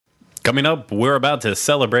Coming up, we're about to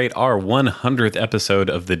celebrate our 100th episode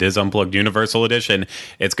of the Diz Unplugged Universal Edition.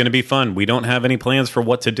 It's going to be fun. We don't have any plans for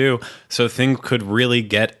what to do, so things could really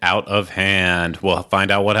get out of hand. We'll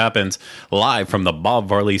find out what happens live from the Bob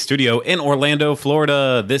Varley Studio in Orlando,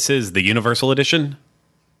 Florida. This is the Universal Edition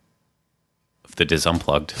of the Diz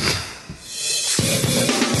Unplugged.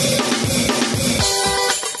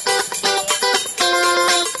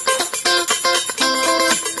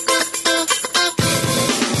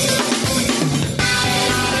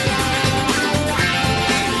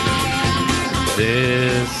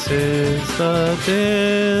 This is the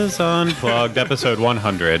Diz Unplugged, episode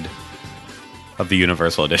 100 of the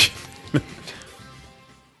Universal Edition.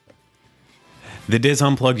 The Diz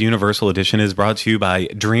Unplugged Universal Edition is brought to you by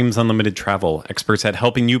Dreams Unlimited Travel, experts at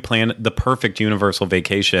helping you plan the perfect universal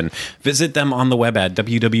vacation. Visit them on the web at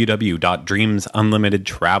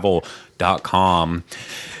www.dreamsunlimitedtravel.com.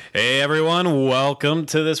 Hey everyone, welcome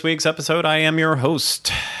to this week's episode. I am your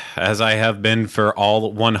host, as I have been for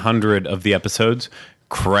all 100 of the episodes,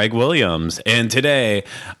 Craig Williams. And today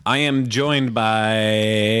I am joined by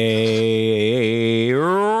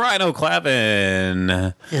Rhino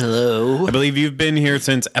Clavin. Hello. I believe you've been here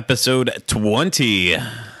since episode 20.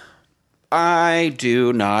 I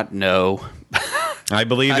do not know. I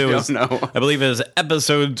believe it was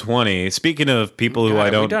episode 20. Speaking of people who I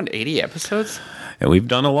don't... Have we done 80 episodes? And we've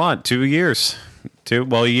done a lot. 2 years.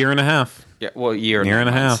 A year and a half. Yeah, well, year and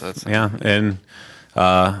a half. Yeah, and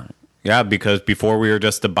because before we were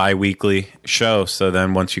just a bi-weekly show. So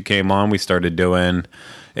then once you came on, we started doing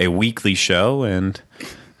a weekly show, and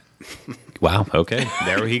wow, okay,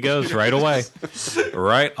 there he goes right away,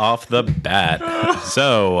 right off the bat.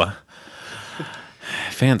 So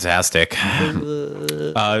fantastic.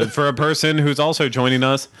 For a person who's also joining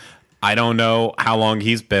us, I don't know how long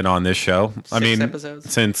he's been on this show. Six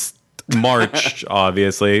episodes? Since March,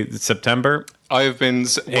 obviously. September? I've been...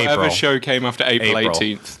 Whatever show came after April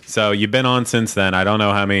 18th. So you've been on since then. I don't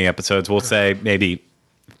know how many episodes. We'll say maybe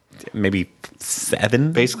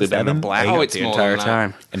 7? Basically been a blackout it's the more entire than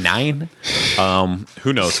time. 9?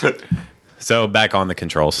 Who knows? So back on the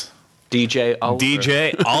controls. DJ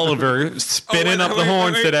Oliver spinning up the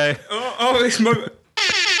horns today. This moment.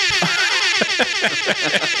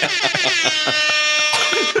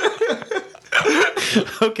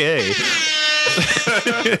 Okay.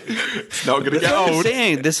 It's not going to get I'm old.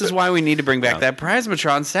 saying, this is why we need to bring back that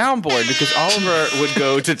Prizmatron soundboard, because Oliver would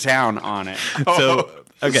go to town on it. So,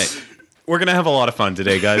 okay. We're going to have a lot of fun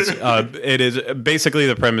today, guys. It is basically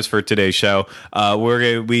the premise for today's show.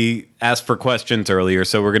 We asked for questions earlier,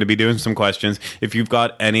 so we're going to be doing some questions. If you've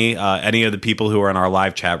got any of the people who are in our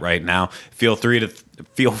live chat right now, feel free. All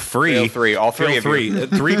three of you.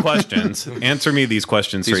 3 questions. Answer me these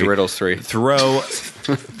questions. These riddles 3. Throw.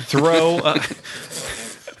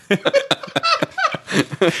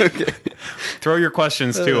 Okay. Throw your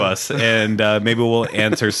questions to us, and maybe we'll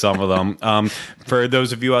answer some of them. For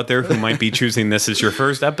those of you out there who might be choosing this as your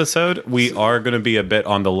first episode, we are going to be a bit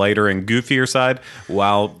on the lighter and goofier side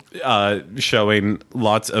while showing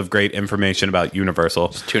lots of great information about Universal.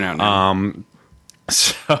 Just tune out now.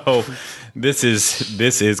 So this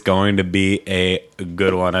is going to be a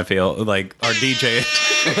good one. I feel like our DJ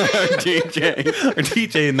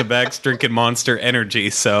in the back's drinking Monster Energy,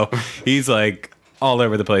 so he's like all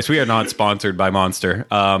over the place. We are not sponsored by Monster.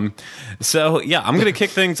 So yeah, I'm going to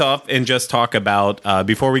kick things off and just talk about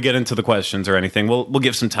before we get into the questions or anything. We'll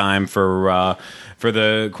give some time for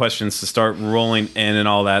the questions to start rolling in and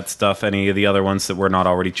all that stuff. Any of the other ones that we're not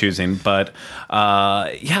already choosing, but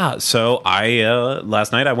yeah. So I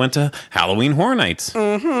last night I went to Halloween Horror Nights.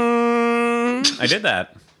 Mm-hmm. I did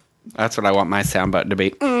that. That's what I want my sound button to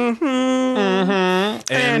be. Mm-hmm.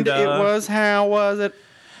 Mm-hmm. And it was, how was it?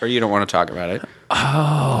 Or you don't want to talk about it?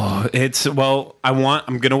 Oh,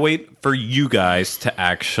 I'm going to wait for you guys to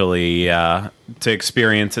actually to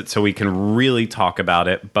experience it so we can really talk about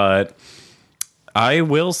it. But I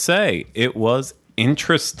will say it was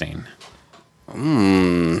interesting.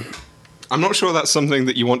 I'm not sure that's something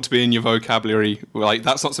that you want to be in your vocabulary. Like,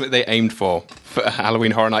 that's not something they aimed for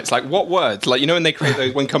Halloween Horror Nights. Like, what words? Like, you know when they create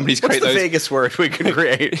those, when companies create What's those... the vaguest word we can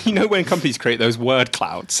create? You know when companies create those word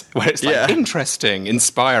clouds, where it's like, interesting,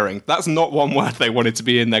 inspiring. That's not one word they wanted to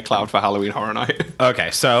be in their cloud for Halloween Horror Night. Okay,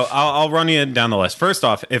 so I'll run you down the list. First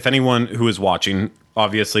off, if anyone who is watching...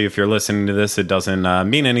 Obviously, if you're listening to this, it doesn't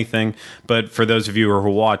mean anything. But for those of you who are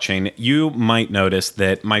watching, you might notice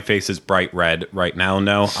that my face is bright red right now.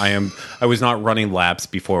 No, I was not running laps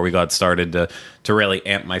before we got started to really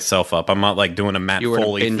amp myself up. I'm not like doing a Matt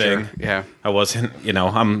Foley thing. Yeah. I wasn't,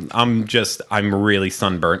 I'm really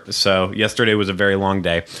sunburnt. So yesterday was a very long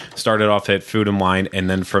day. Started off at Food and Wine, and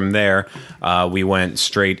then from there, we went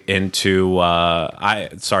straight into,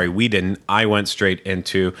 we didn't. I went straight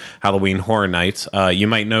into Halloween Horror Nights. You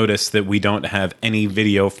might notice that we don't have any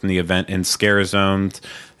video from the event in Scare Zones,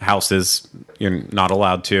 houses. You're not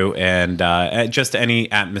allowed to, and just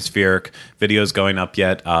any atmospheric videos going up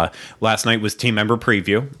yet. Last night was team member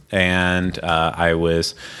preview, and I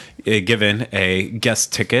was given a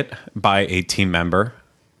guest ticket by a team member.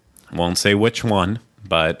 I won't say which one,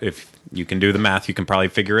 but if you can do the math, you can probably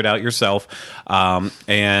figure it out yourself.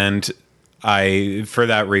 And for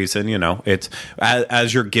that reason, it's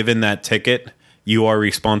as you're given that ticket, you are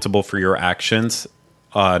responsible for your actions.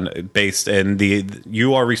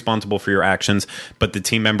 You are responsible for your actions, but the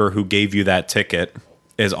team member who gave you that ticket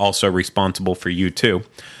is also responsible for you too.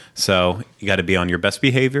 So you got to be on your best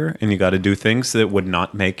behavior, and you got to do things that would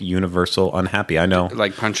not make Universal unhappy. I know,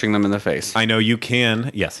 like punching them in the face. I know you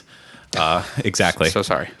can. Yes, exactly. So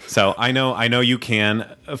sorry. So I know you can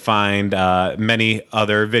find many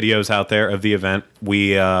other videos out there of the event.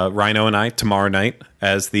 We Rhino and I tomorrow night,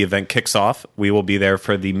 as the event kicks off, we will be there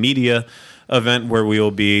for the media event where we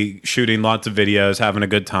will be shooting lots of videos, having a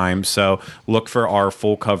good time. So look for our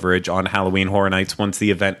full coverage on Halloween Horror Nights once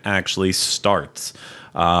the event actually starts.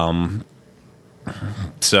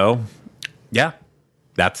 So yeah,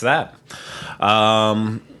 that's that.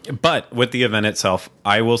 But with the event itself,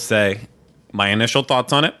 I will say my initial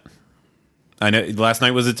thoughts on it. I know last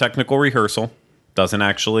night was a technical rehearsal. Doesn't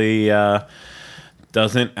actually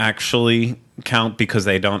count because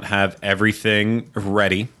they don't have everything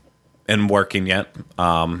ready and working yet.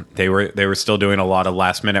 They were still doing a lot of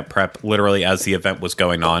last minute prep. Literally, as the event was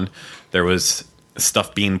going on, there was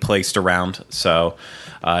stuff being placed around. So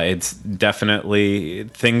it's definitely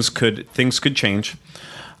things could change.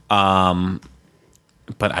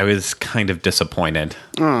 But I was kind of disappointed.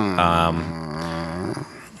 The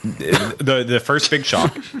first big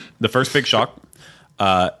shock.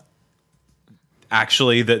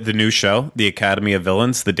 Actually, the new show, the Academy of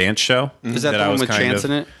Villains, the dance show. Is that the one with Chance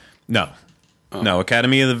in it? No. Oh. No,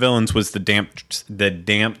 Academy of the Villains was the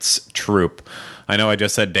dance troupe. I know I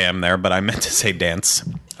just said damn there, but I meant to say dance.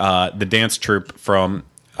 The dance troupe from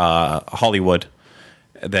Hollywood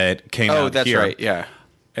that came out here. Oh, that's right, yeah.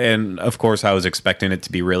 And, of course, I was expecting it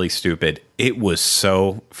to be really stupid. It was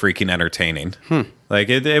so freaking entertaining. Like,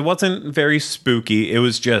 it wasn't very spooky. It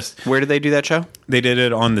was just... Where did they do that show? They did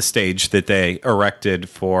it on the stage that they erected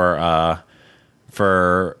for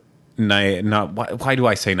night. Not why do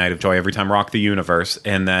I say Night of Joy every time? Rock the Universe,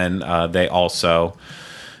 and then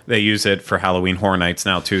they use it for Halloween Horror Nights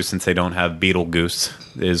now too, since they don't have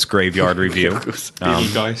Beetlegoose. Is Graveyard Review?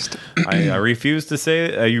 Beetlegeist. I refuse to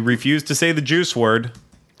say. You refuse to say the juice word.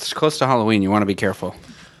 It's close to Halloween. You want to be careful.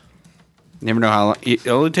 You never know how long. It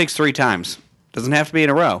only takes 3 times. Doesn't have to be in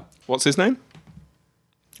a row. What's his name?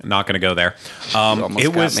 I'm not going to go there.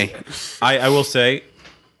 It was. Me. I will say,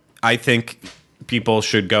 I think people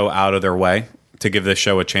should go out of their way to give this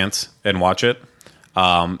show a chance and watch it.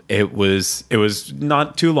 It was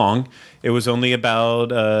not too long. It was only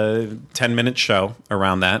about a 10-minute show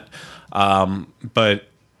around that. But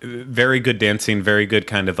very good dancing, very good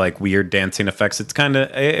kind of like weird dancing effects.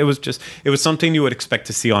 It was something you would expect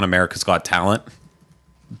to see on America's Got Talent,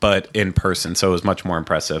 but in person. So it was much more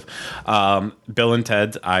impressive. Bill and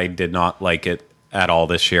Ted, I did not like it at all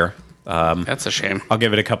this year. That's a shame. I'll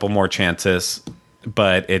give it a couple more chances,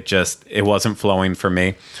 but it wasn't flowing for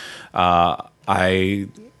me. I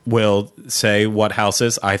will say what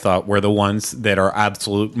houses I thought were the ones that are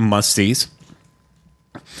absolute must-sees.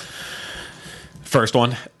 First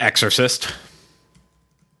one, Exorcist.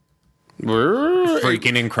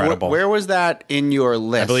 Freaking incredible. Where was that in your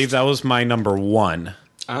list? I believe that was my number 1.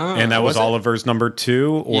 And that was Oliver's number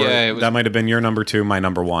 2, or that might have been your number 2, my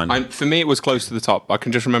number 1. For me, it was close to the top. I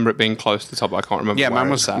can just remember it being close to the top, but I can't remember. Yeah, mine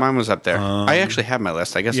was up there. I actually have my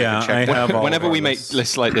list. I guess I could check. Whenever we make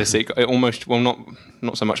lists like this, it almost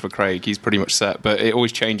not so much for Craig. He's pretty much set, but it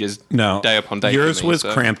always changes day upon day. Yours was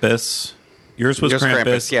Krampus. Yours was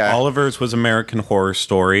Krampus. Yeah. Oliver's was American Horror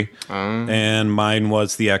Story, and mine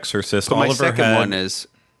was The Exorcist. But my second one is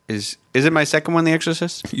it my second one, The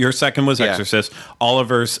Exorcist? Your second was Exorcist.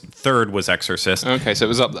 Oliver's third was Exorcist. Okay, so it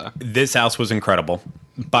was up there. This house was incredible.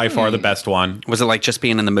 By far the best one. Was it like just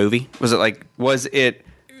being in the movie? Was it like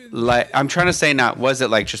I'm trying to say was it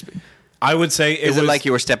like just... I would say it was like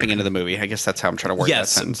you were stepping into the movie? I guess that's how I'm trying to word that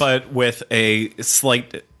sentence. Yes, but with a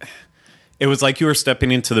slight... It was like you were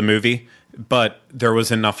stepping into the movie, but there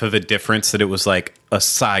was enough of a difference that it was like, a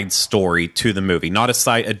side story to the movie, not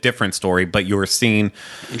a different story, but you were seeing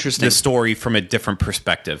the story from a different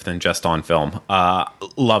perspective than just on film.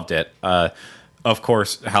 Loved it. Of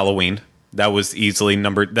course, Halloween. That was easily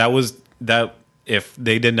numbered. That if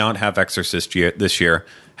they did not have Exorcist this year,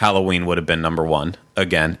 Halloween would have been number one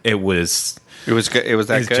again. It was good. It was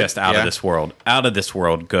that it's good. just out of this world. Out of this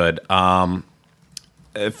world good.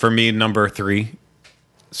 For me, number 3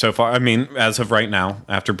 so far. I mean, as of right now,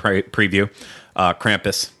 after preview,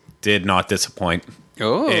 Krampus did not disappoint.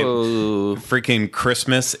 Oh, freaking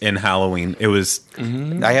Christmas and Halloween! It was.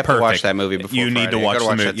 I have to watch that movie before. You Friday. need to watch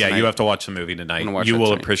the movie. Yeah, tonight. you have to watch the movie tonight. Watch You will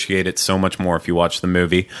tonight. appreciate it so much more if you watch the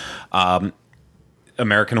movie.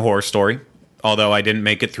 American Horror Story. Although I didn't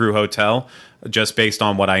make it through Hotel, just based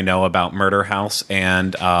on what I know about Murder House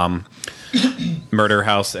and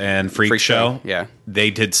Freak Show. Yeah,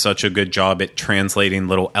 they did such a good job at translating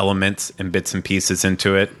little elements and bits and pieces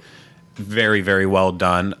into it. Very, very well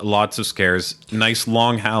done. Lots of scares. Nice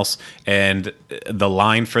long house. And the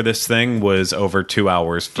line for this thing was over 2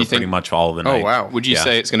 hours for pretty much all of the night. Oh, wow. Would you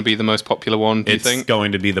say it's going to be the most popular one, do you think? It's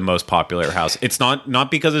going to be the most popular house. It's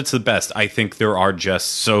not because it's the best. I think there are just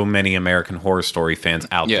so many American Horror Story fans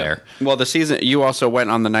out there. Well, the season, you also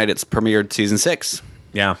went on the night it's premiered season 6.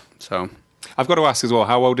 Yeah. So I've got to ask as well,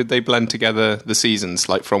 how well did they blend together the seasons,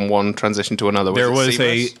 like from one transition to another? There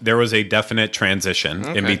was a definite transition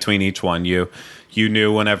in between each one. You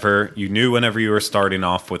knew whenever you were starting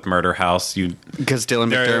off with Murder House. Because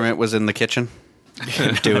Dylan McDermott was in the kitchen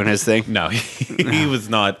doing his thing. No, he was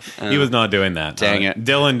not. He was not doing that. Dang it.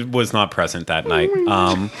 Dylan was not present that night.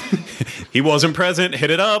 He wasn't present.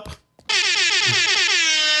 Hit it up.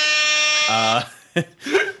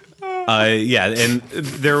 Yeah, and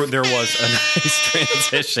there was a nice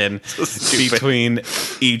transition between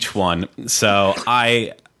each one. So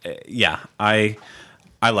I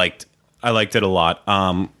liked it a lot.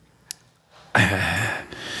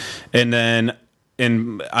 And then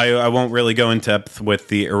I won't really go in depth with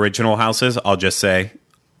the original houses. I'll just say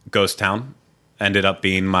Ghost Town ended up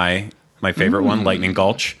being my favorite one. Lightning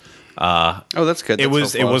Gulch. Oh, that's good. It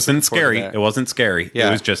wasn't scary. It wasn't scary.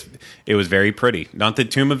 Yeah. It was very pretty. Not that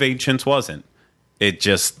Tomb of Ancients wasn't. It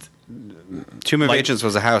just Tomb of Ancients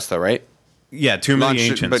was a house, though, right? Yeah, Tomb of the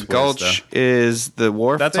Ancients. But Gulch is the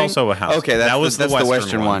wharf. That's thing? Also a house. Okay, that's the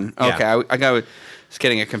Western one. Yeah. Okay, I was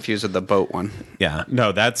getting it confused with the boat one. Yeah,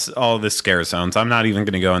 no, that's all the scare zones. I'm not even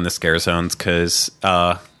going to go in the scare zones because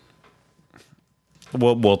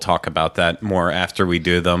we'll talk about that more after we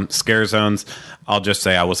do them. Scare zones. I'll just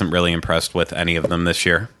say I wasn't really impressed with any of them this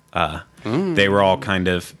year. They were all kind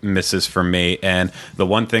of misses for me. And the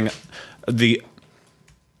one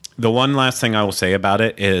last thing I will say about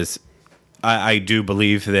it is I do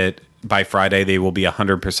believe that by Friday they will be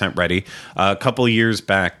 100% ready. A couple of years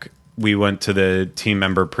back, we went to the team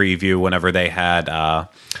member preview whenever they had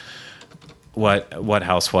what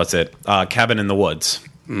house was it? Cabin in the Woods.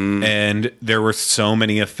 And there were so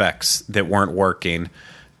many effects that weren't working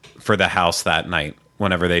for the house that night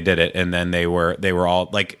whenever they did it, and then they were all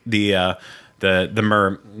like the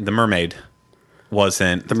mermaid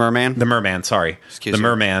wasn't the merman. Sorry, Excuse me.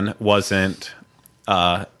 Merman wasn't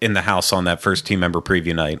in the house on that first team member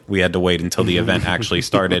preview night. We had to wait until the event actually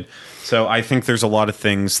started. So I think there's a lot of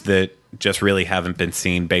things that just really haven't been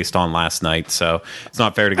seen based on last night. So it's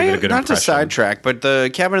not fair to give it a good impression. Not to sidetrack, but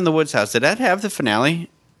the Cabin in the Woods house, did that have the finale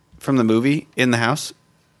from the movie in the house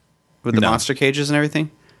with the monster cages and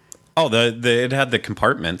everything? Oh, it had the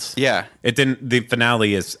compartments. Yeah. It didn't. The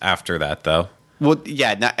finale is after that, though. Well,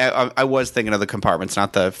 yeah, I was thinking of the compartments,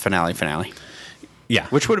 not the finale. Yeah.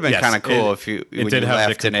 Which would have been kind of cool if it when did you have the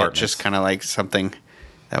left in it, compartments. just kind of like something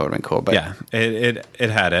that would have been cool. But yeah, it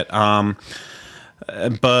had it.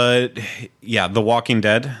 But yeah, The Walking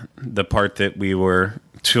Dead, the part that we were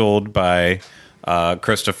told by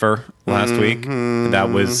Christopher last week, that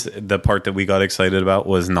was the part that we got excited about,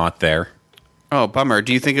 was not there. Oh, bummer.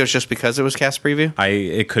 Do you think it was just because it was cast preview?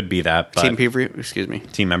 It could be that. But Team preview? Excuse me.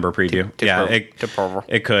 Team member preview.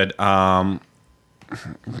 It could.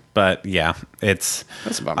 But yeah, that's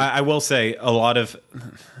a bummer. I will say a lot of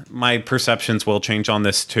my perceptions will change on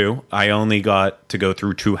this too. I only got to go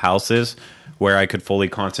through 2 houses where I could fully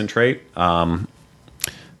concentrate.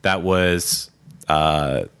 That was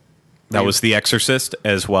The Exorcist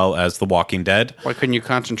as well as The Walking Dead. Why couldn't you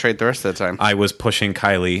concentrate the rest of the time? I was pushing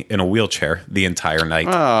Kylie in a wheelchair the entire night.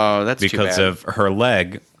 Oh, that's because too bad. of her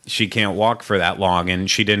leg. She can't walk for that long, and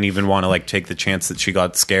she didn't even want to take the chance that she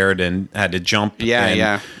got scared and had to jump.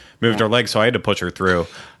 Yeah. Moved her leg, so I had to push her through.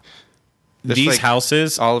 these like,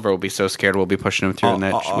 houses, Oliver will be so scared we'll be pushing him through in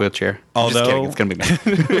that wheelchair. I'm just kidding. It's going to be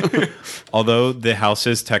bad. although the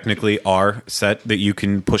houses technically are set that you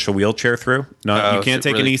can push a wheelchair through. No, you can't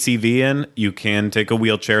take an ECV in. You can take a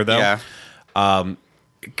wheelchair though. Yeah.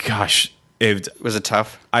 Gosh, Was it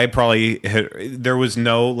tough? I probably there was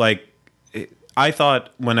no like. I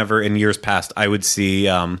thought whenever in years past I would see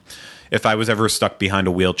if I was ever stuck behind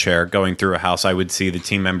a wheelchair going through a house, I would see the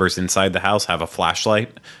team members inside the house have a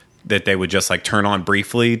flashlight that they would just like turn on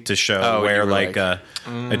briefly to show where like a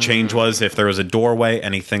change was, if there was a doorway,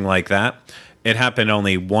 anything like that. It happened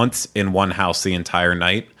only once in one house the entire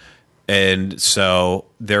night. And so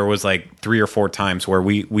there was like 3 or 4 times where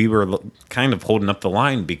we were kind of holding up the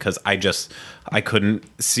line because I couldn't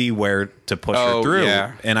see where to push her through.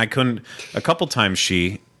 Yeah. And I couldn't. A couple times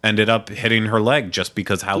she ended up hitting her leg just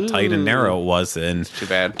because how tight and narrow it was. And too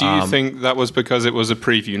bad. Do you think that was because it was a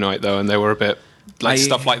preview night though, and they were a bit like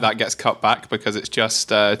stuff like that gets cut back because it's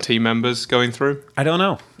just team members going through? I don't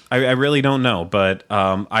know. I really don't know. But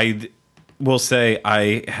I will say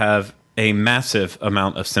I have a massive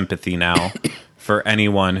amount of sympathy now for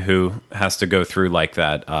anyone who has to go through like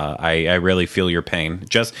that. I really feel your pain.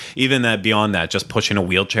 Just even that beyond that, just pushing a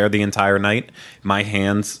wheelchair the entire night, my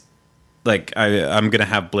hands, like I'm going to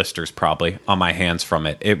have blisters probably on my hands from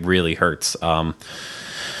it. It really hurts.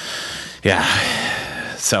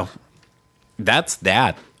 Yeah. So that's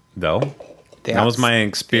that though. That was my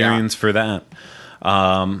experience for that.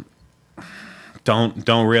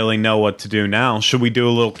 Don't really know what to do now. Should we do a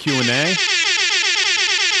little Q&A?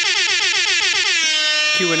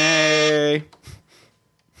 Q&A.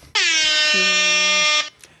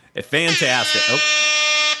 Fantastic. Oh.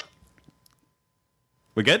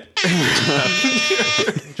 We good?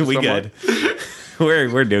 We good.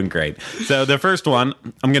 We're doing great. So the first one,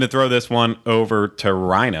 I'm going to throw this one over to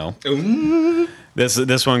Rhino. Ooh.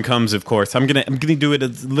 This one comes, of course. I'm gonna do it a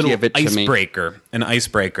little icebreaker, an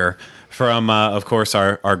icebreaker from, of course,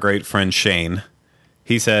 our great friend Shane.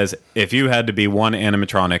 He says, if you had to be one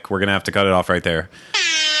animatronic, we're gonna have to cut it off right there.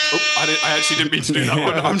 Oh, I actually didn't mean to do that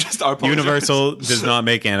one. I apologize. Universal does not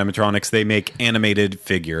make animatronics; they make animated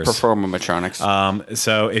figures. Performatronics.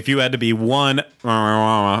 So if you had to be one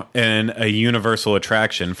in a Universal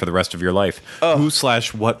attraction for the rest of your life,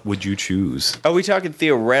 who/what would you choose? Are we talking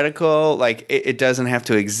theoretical? Like it doesn't have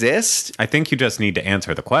to exist? I think you just need to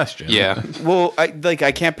answer the question. Yeah. Well, I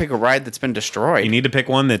can't pick a ride that's been destroyed. You need to pick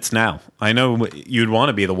one that's now. I know you'd want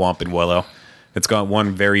to be the Whomping Willow. It's got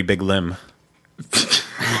one very big limb.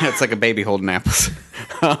 It's like a baby holding apples.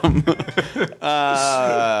 I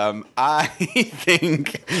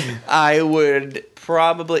think I would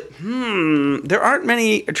probably. There aren't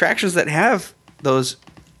many attractions that have those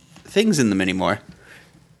things in them anymore.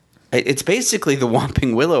 It's basically the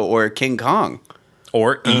Whomping Willow or King Kong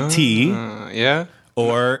Or E.T. Yeah.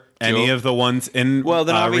 Or any of the ones in then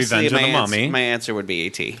obviously Revenge of the Mummy. My answer would be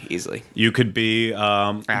E.T. easily. You could be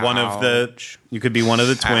one of the. You could be one of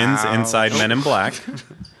the twins inside Men in Black.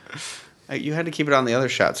 You had to keep it on the other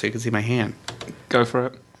shot so you could see my hand. Go for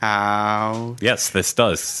it. Ow. Yes, this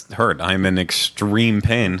does hurt. I'm in extreme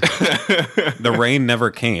pain. The rain never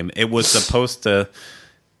came. It was supposed to.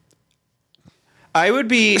 I would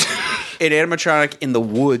be an animatronic in the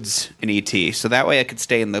woods in E.T., so that way I could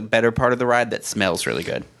stay in the better part of the ride that smells really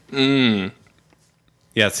good.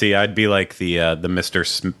 Yeah, see, I'd be like the Mr.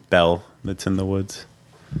 Spell that's in the woods.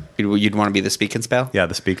 You'd want to be the Speak and Spell? Yeah,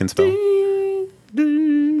 the Speak and Spell.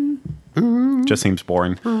 Just seems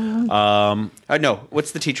boring. No,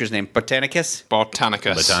 what's the teacher's name? Botanicus?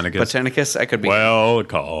 Botanicus. I could be.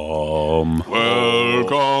 Welcome.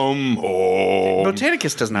 Welcome home.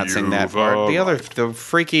 Botanicus does not sing that part. The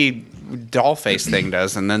freaky doll face thing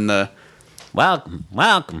does, and then the Welcome.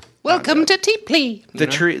 Welcome to Teeplee.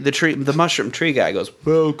 the mushroom tree guy goes,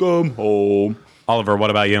 welcome home. Oliver, what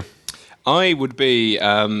about you? I would be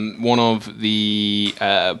one of the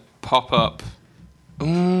pop-up.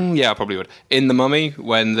 Yeah, I probably would. In The Mummy,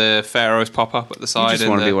 when the pharaohs pop up at the side. You just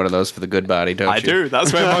want to be one of those for the good body, don't you? I do.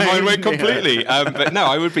 That's where my mind went completely. But no,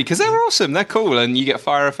 I would be, because they're awesome. They're cool, and you get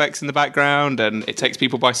fire effects in the background, and it takes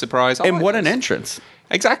people by surprise. And what an entrance.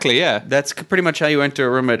 Exactly, yeah. That's pretty much how you enter a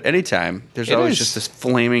room at any time. There's always just this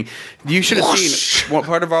flaming... You should have seen what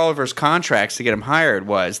part of Oliver's contracts to get him hired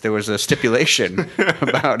was. There was a stipulation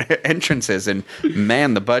about entrances, and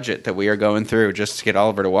man, the budget that we are going through just to get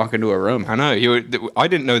Oliver to walk into a room. I know. I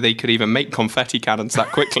didn't know they could even make confetti cannons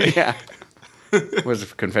that quickly. Yeah. Where's the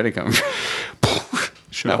confetti coming from?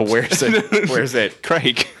 No, where's it? Where's it?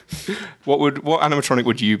 Craig, what animatronic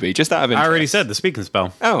would you be? Just out of interest. I already said the Speak and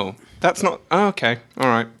Spell. Oh, that's not... Oh, okay. All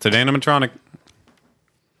right. It's an animatronic.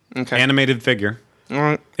 Okay. Animated figure. All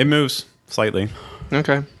right. It moves. slightly.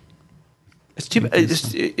 Okay. It's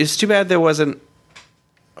too bad there wasn't.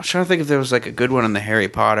 I was trying to think if there was like a good one on the Harry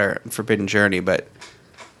Potter Forbidden Journey, but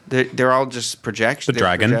they're all just projection. The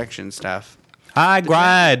dragon. Projection stuff.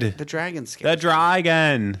 Grad. The dragon scares The me.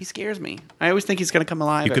 dragon. He scares me. I always think he's going to come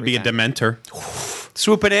alive. You could be a Dementor.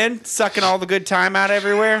 Swooping in, sucking all the good time out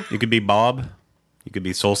everywhere. You could be Bob. You could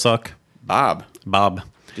be Soul Suck. Bob.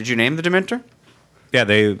 Did you name the Dementor? Yeah,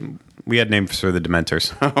 we had names for the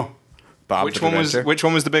Dementors. Oh, Bob. Which the one was Dementor. which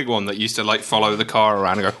one was the big one that used to like follow the car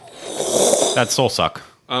around and go? That's Soul Suck.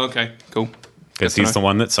 Oh, okay, cool. Because Good to he's the know.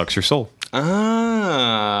 one that sucks your soul.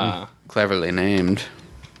 Ah. Cleverly named.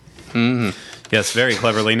 Yes, very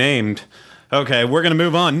cleverly named. Okay, we're going to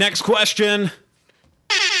move on. Next question.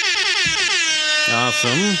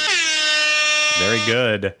 Awesome. Very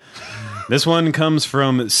good. This one comes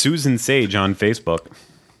from Susan Sage on Facebook.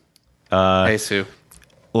 Hey, Sue.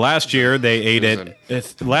 Last year they ate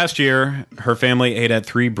it. Last year her family ate at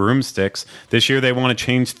 3 broomsticks. This year they want to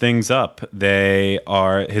change things up.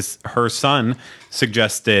 Her son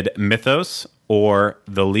suggested Mythos or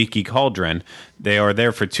the Leaky Cauldron. They are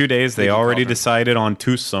there for 2 days. They already decided on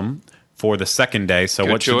twosome for the second day. So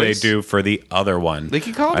Good what should choice. they do for the other one?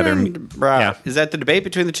 Leaky Cauldron, yeah. Is that the debate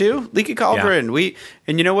between the two? Leaky Cauldron. Yeah.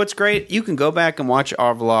 And you know what's great? You can go back and watch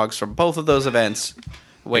our vlogs from both of those events.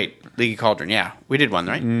 Wait, Leaky Cauldron. Yeah, we did one,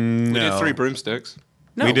 right? We did 3 broomsticks.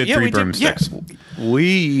 No, we did 3 broomsticks.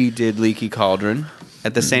 We did Leaky Cauldron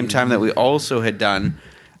at the same time that we also had done.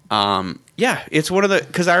 Yeah, it's one of the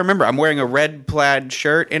because I remember I'm wearing a red plaid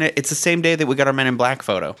shirt in it. It's the same day that we got our Men in Black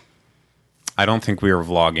photo. I don't think we were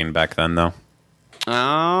vlogging back then, though.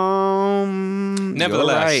 Nevertheless.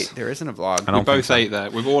 you're right. There isn't a vlog. I We don't think both so. ate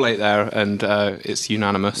there. We've all ate there, and it's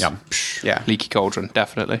unanimous. Yeah. Yeah. Leaky Cauldron,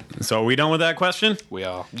 definitely. So are we done with that question? We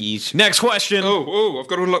are. Next question. Oh, I've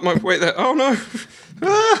got to unlock my... Wait there. Oh, no.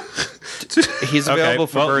 He's available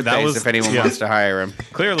for well, that birthdays was- if anyone yeah. wants to hire him.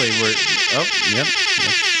 Clearly, we're. Oh, yep.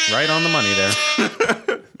 Right on the money there.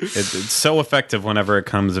 It's so effective whenever it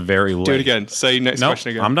comes very late. Do it again. Say next Nope,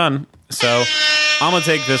 question again. I'm done. So I'm going to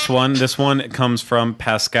take this one. This one comes from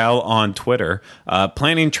Pascal on Twitter.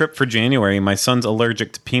 Planning trip for January. My son's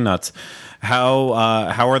allergic to peanuts. How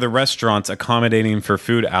are the restaurants accommodating for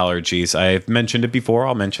food allergies? I've mentioned it before.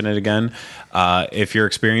 I'll mention it again. If your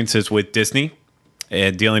experience is with Disney,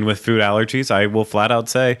 dealing with food allergies, I will flat out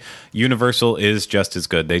say Universal is just as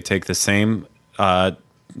good. They take the same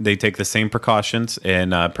precautions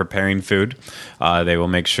in preparing food. They will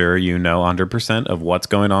make sure you know 100% of what's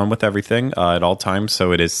going on with everything at all times,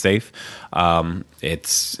 so it is safe.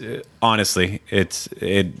 It's honestly,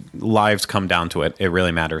 lives come down to it. It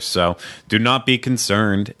really matters. So do not be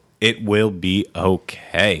concerned. It will be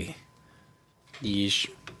okay. Yeesh.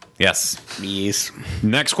 Yes. Yes.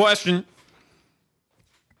 Next question.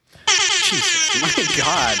 My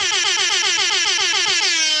God.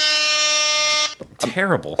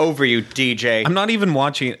 Terrible. Over you, DJ. I'm not even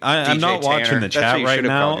watching. I'm DJ not watching Tanner. the That's what chat you right should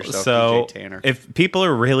have now. called yourself, So DJ Tanner. if people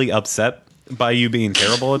are really upset by you being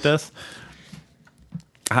terrible at this,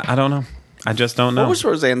 I don't know. I just don't know. What was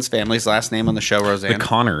Roseanne's family's last name on the show, Roseanne? The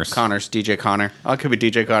Connors. Connors, DJ Connor. Oh, it could be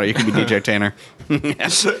DJ Connor. You could be DJ Tanner.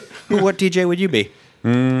 What DJ would you be?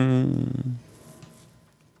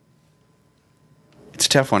 It's a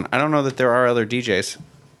tough one. I don't know that there are other DJs.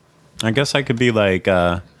 I guess I could be like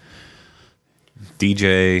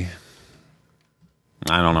DJ.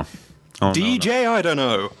 I don't know. DJ, I don't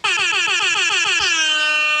know.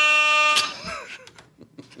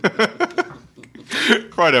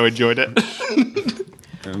 Righto, enjoyed it.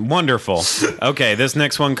 Wonderful. Okay, this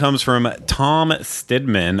next one comes from Tom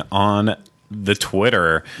Stidman on the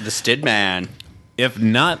Twitter. The Stidman. If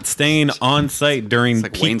not staying on site during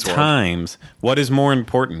like peak Wayne's World. times, what is more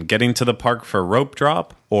important, getting to the park for rope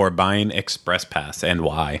drop or buying Express Pass, and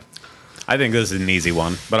why? I think this is an easy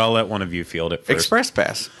one, but I'll let one of you field it first. Express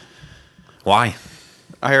Pass. Why?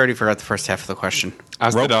 I already forgot the first half of the question.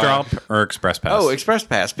 As Rope did I. drop or Express Pass? Oh, Express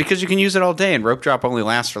Pass, because you can use it all day, and rope drop only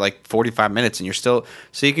lasts for like 45 minutes, and you're still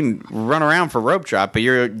so you can run around for rope drop, but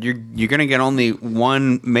you're gonna get only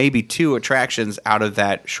 1, maybe 2 attractions out of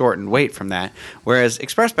that shortened wait from that. Whereas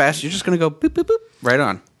Express Pass, you're just gonna go boop boop boop right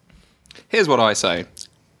on. Here's what I say.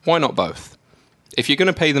 Why not both? If you're going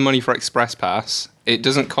to pay the money for Express Pass, it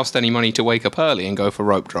doesn't cost any money to wake up early and go for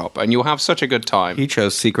rope drop, and you'll have such a good time. He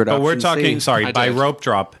chose secret But option we're talking, C. sorry, I by did. rope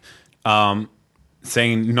drop,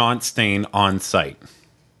 saying not staying on site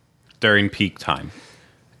during peak time.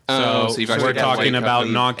 Oh, So you've we're actually got to talking wake up about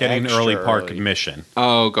and- not getting extra early park early. admission.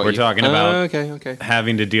 Oh, got We're you. talking about Okay.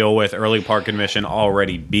 having to deal with early park admission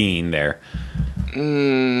already being there.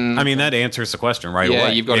 I mean, that answers the question right Yeah,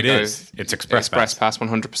 away. you've got to go. It's Express Express Pass. Pass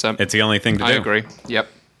 100%. It's the only thing to do. I agree. Yep.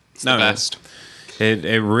 It's the best.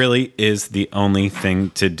 It really is the only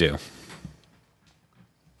thing to do.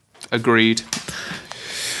 Agreed.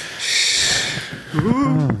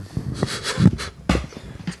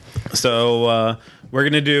 So we're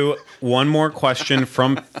going to do one more question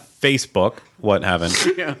from Facebook. What happened?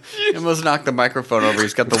 Yeah. He almost knocked the microphone over.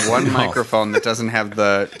 He's got the one microphone that doesn't have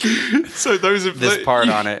So those are this part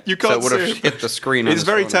on it. You can't so it would have see it. hit the screen. On It's his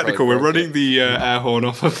very phone and technical. probably We're broke running it. the air horn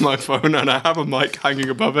off of my phone, and I have a mic hanging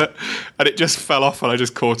above it, and it just fell off, and I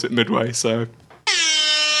just caught it midway. So,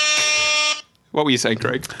 what were you saying,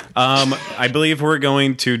 Craig? I believe we're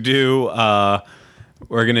going to do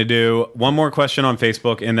one more question on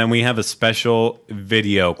Facebook, and then we have a special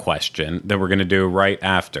video question that we're going to do right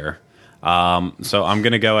after. So I'm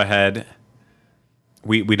going to go ahead.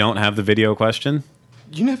 We don't have the video question.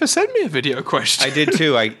 You never sent me a video question. I did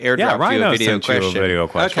too. I airdropped you Rhino a video sent you question. a video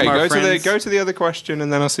question. Okay, From our go to the other question,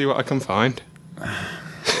 and then I'll see what I can find.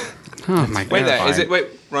 Oh my god! Wait, there is it? Wait,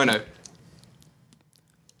 Rhino.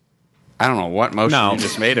 I don't know what motion you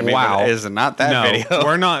just made of me. Wow. But it is not that No, video.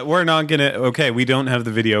 we're not gonna. Okay, we don't have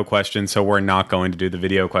the video question, so we're not going to do the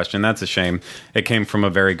video question. That's a shame. It came from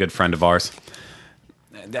a very good friend of ours.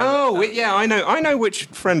 Oh, yeah, I know which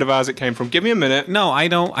friend of ours it came from. Give me a minute. No, I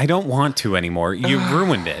don't want to anymore. You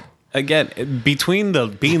ruined it. Again, between the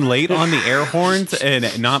being late on the air horns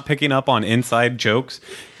and not picking up on inside jokes,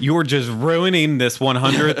 you were just ruining this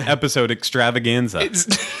 100th episode extravaganza.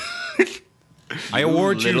 I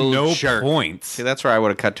award you little no jerk. points. See, that's where I would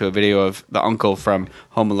have cut to a video of the uncle from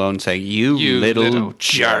Home Alone saying, "You little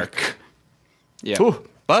jerk." Yeah. Ooh,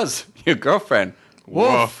 Buzz, your girlfriend.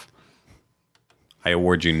 Woof. I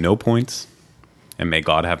award you no points, and may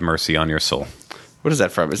God have mercy on your soul. What is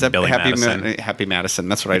that from? Is that Billy Madison. Happy Madison?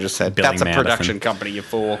 That's what I just said. Billy That's a Madison. production company, you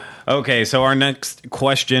fool. Okay, so our next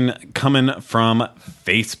question coming from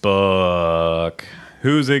Facebook.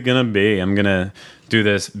 Who's it gonna be? I'm gonna do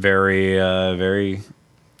this very.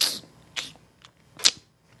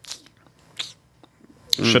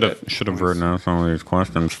 Should have written out some of these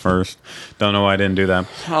questions first. Don't know why I didn't do that.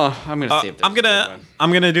 Oh, I'm gonna see if I'm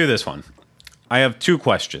gonna do this one. I have two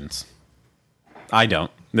questions. I don't.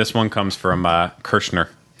 This one comes from Kirshner,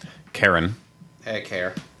 Karen. Heck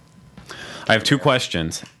hair. I have two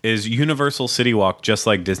questions. Is Universal City Walk just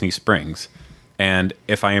like Disney Springs? And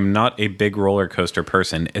if I am not a big roller coaster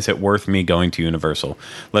person, is it worth me going to Universal?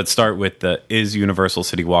 Let's start with is Universal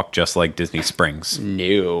City Walk just like Disney Springs?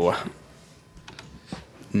 No.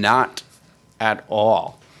 Not at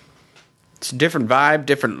all. It's a different vibe,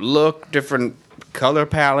 different look, different color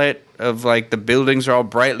palette of like the buildings are all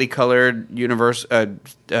brightly colored.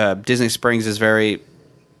 Disney Springs is very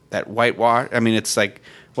that whitewash. I mean, it's like,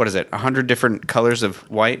 what is it? 100 different colors of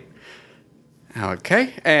white.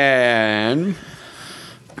 Okay. And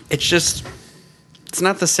it's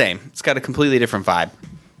not the same. It's got a completely different vibe.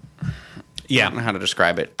 Yeah. I don't know how to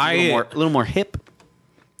describe it. A I- little more hip.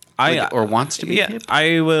 Or wants to be hip?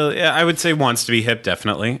 I will. Yeah, I would say wants to be hip.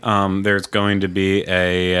 Definitely. There's going to be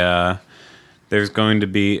a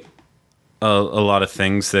lot of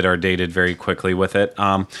things that are dated very quickly with it.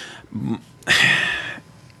 I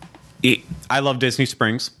love Disney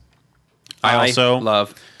Springs. I also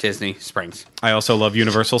love Disney Springs. I also love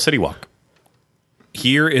Universal City Walk.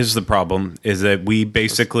 Here is the problem: is that we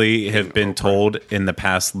basically have been told in the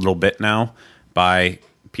past little bit now by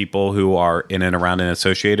people who are in and around and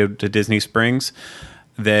associated to Disney Springs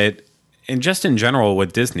that, and just in general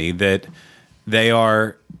with Disney, that they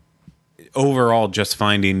are overall just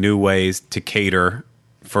finding new ways to cater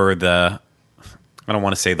for I don't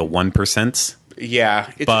want to say the 1%.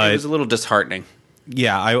 Yeah, it was a little disheartening.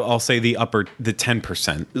 Yeah, I'll say the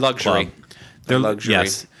 10% Luxury. club. They're luxury.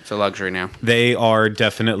 Yes. It's a luxury now. They are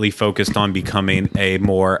definitely focused on becoming a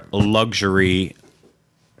more luxury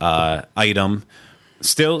item.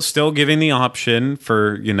 Still giving the option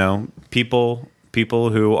for, people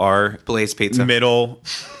who are Blaze Pizza.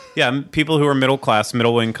 people who are middle class,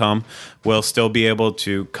 middle income will still be able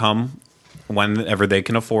to come whenever they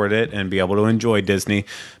can afford it and be able to enjoy Disney,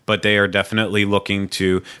 but they are definitely looking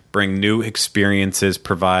to bring new experiences,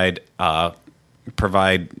 provide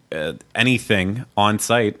anything on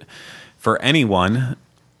site for anyone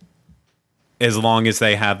as long as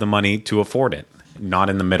they have the money to afford it. Not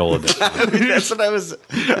in the middle of it. That's what I was.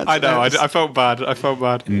 I know. I felt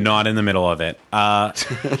bad. Not in the middle of it.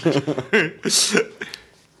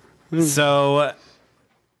 So,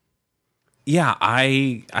 yeah,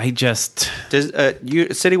 I just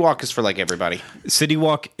City Walk is for like everybody. City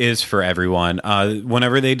Walk is for everyone.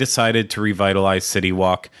 Whenever they decided to revitalize City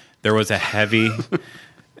Walk, there was a heavy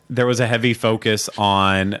focus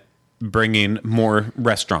on bringing more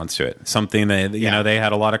restaurants to it. Something that you know, they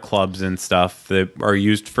had a lot of clubs and stuff that are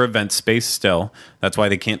used for event space still. That's why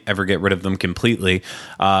they can't ever get rid of them completely.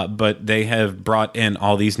 But they have brought in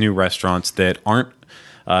all these new restaurants that aren't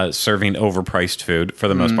serving overpriced food for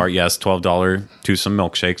the most part. Yes, $12 Twosome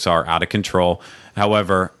milkshakes are out of control.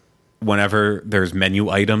 However, whenever there's menu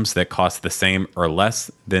items that cost the same or less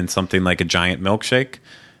than something like a giant milkshake,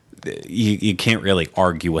 you can't really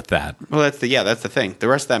argue with that. Well, that's the thing. The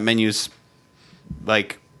rest of that menu's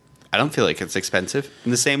like, I don't feel like it's expensive.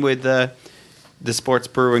 And the same with the sports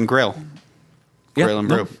brew and grill. Grill and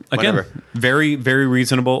brew. Whatever. Again, very, very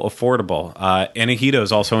reasonable, affordable. Anahito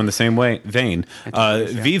is also in the same vein.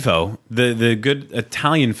 Vivo, the good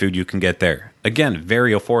Italian food you can get there. Again,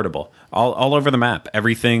 very affordable. All over the map.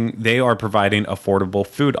 Everything, they are providing affordable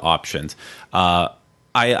food options.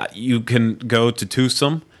 You can go to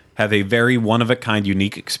Twosome, have a very one-of-a-kind,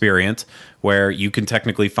 unique experience where you can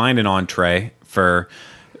technically find an entree for,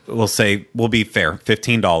 we'll be fair,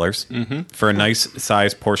 $15 for a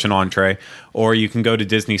nice-sized portion entree. Or you can go to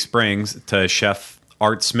Disney Springs to Chef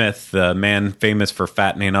Art Smith, the man famous for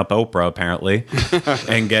fattening up Oprah, apparently,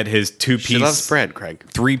 and get his She loves bread, Craig.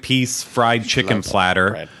 3-piece fried chicken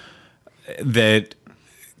platter that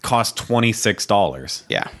cost $26.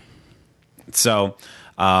 Yeah. So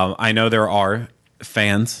I know there are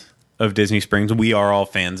fans of Disney Springs. We are all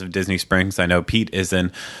fans of Disney Springs. I know Pete is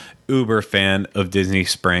an uber fan of Disney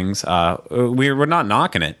Springs. We're not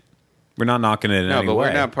knocking it. We're not knocking it in any way. No, but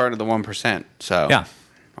we're not part of the 1%. So yeah,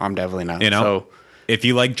 I'm definitely not. You know, so if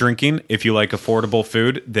you like drinking, if you like affordable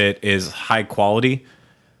food that is high quality,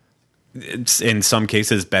 it's in some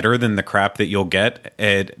cases better than the crap that you'll get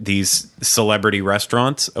at these celebrity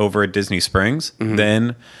restaurants over at Disney Springs,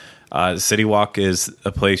 then City Walk is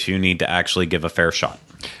a place you need to actually give a fair shot.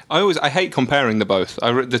 I hate comparing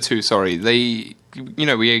the two. Sorry, we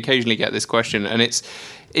occasionally get this question, and it's,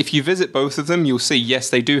 if you visit both of them, you'll see, yes,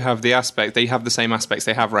 they do have they have the same aspects.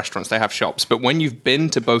 They have restaurants, they have shops, but when you've been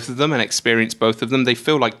to both of them and experienced both of them, they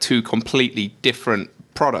feel like two completely different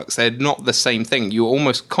products. They're not the same thing. You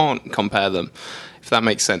almost can't compare them, if that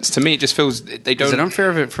makes sense. To me, it just feels they don't. Is it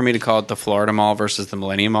unfair for me to call it the Florida Mall versus the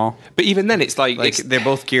Millennium Mall? But even then, it's like they're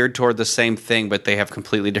both geared toward the same thing, but they have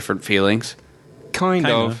completely different feelings. Kind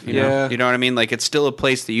of, yeah. You know what I mean? Like, it's still a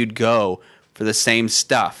place that you'd go for the same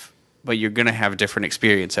stuff, but you're going to have a different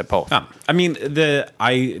experience at both. I mean,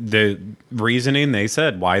 the reasoning they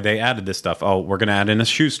said why they added this stuff. Oh, we're going to add in a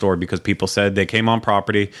shoe store because people said they came on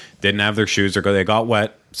property, didn't have their shoes, or they got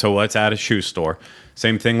wet, so let's add a shoe store.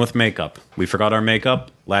 Same thing with makeup. We forgot our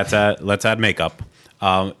makeup. Let's add makeup.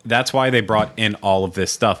 That's why they brought in all of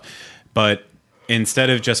this stuff. But instead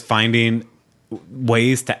of just finding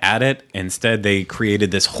ways to add it, instead they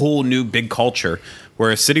created this whole new big culture where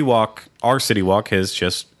our City Walk has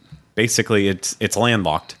just basically it's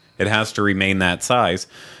landlocked. It has to remain that size.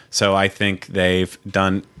 So I think they've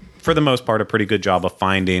done, for the most part, a pretty good job of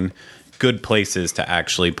finding good places to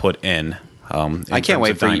actually put in. I can't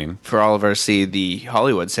wait for Oliver to see the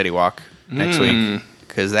Hollywood City Walk next week,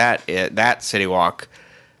 because that City Walk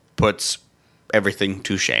puts everything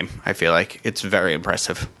to shame. I feel like it's very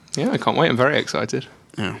impressive. Yeah, I can't wait. I'm very excited.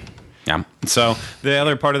 Yeah. So the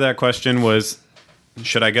other part of that question was,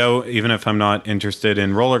 should I go even if I'm not interested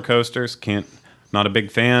in roller coasters? Not a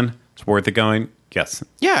big fan. It's worth it going. Yes.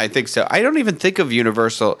 Yeah, I think so. I don't even think of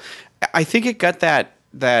Universal. I think it got that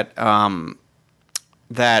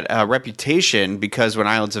reputation because when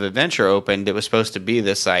Islands of Adventure opened, it was supposed to be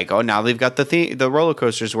this like, oh, now they've got the roller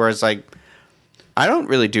coasters. Whereas like, I don't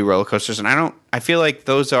really do roller coasters, and I feel like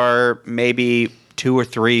those are maybe 2 or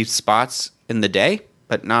 3 spots in the day,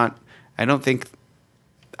 but not. I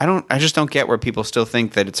just don't get where people still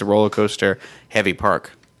think that it's a roller coaster heavy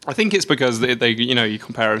park. I think it's because they you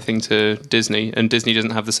compare everything to Disney, and Disney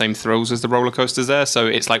doesn't have the same thrills as the roller coasters there. So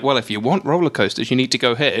it's like, well, if you want roller coasters, you need to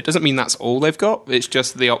go here. It doesn't mean that's all they've got. It's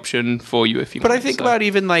just the option for you if you. But want, I think about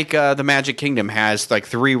even like the Magic Kingdom has like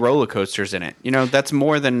 3 roller coasters in it. You know, that's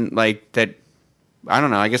more than like that. I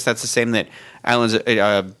don't know. I guess that's the same that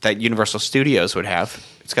that Universal Studios would have.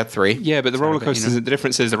 It's got 3. Yeah, but the roller coasters. The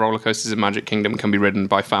difference is the roller coasters in Magic Kingdom can be ridden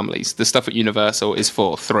by families. The stuff at Universal is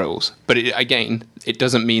for thrills. But it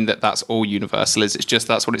doesn't mean that that's all Universal is. It's just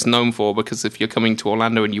that's what it's known for. Because if you're coming to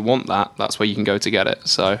Orlando and you want that, that's where you can go to get it.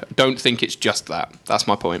 So don't think it's just that. That's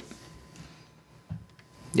my point.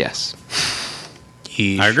 Yes.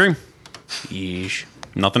 Yeesh. I agree. Yeesh.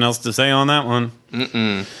 Nothing else to say on that one.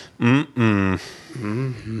 Mm-mm.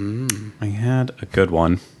 I had a good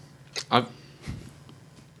one.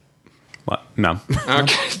 What? No.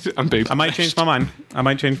 Okay, I'm being. I might change my mind.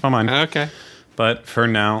 Okay. But for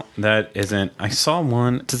now, that isn't. I saw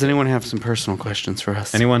one. Does anyone have some personal questions for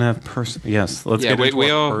us? Anyone have Yes. Let's get into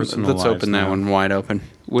our personal Let's lives open that now. one wide open.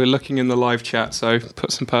 We're looking in the live chat, so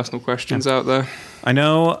put some personal questions out there. I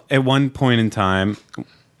know at one point in time,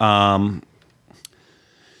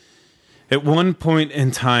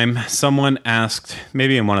 someone asked,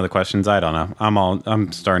 maybe in one of the questions, I don't know.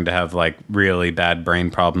 I'm starting to have like really bad brain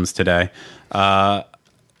problems today.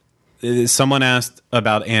 Someone asked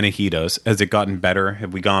about antojitos. Has it gotten better?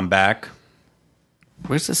 Have we gone back?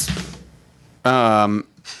 Where's this? That's a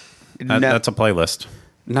playlist.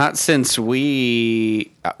 Not since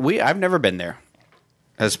I've never been there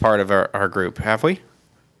as part of our group, have we?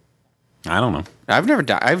 I don't know. I've never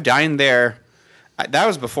I've dined there. That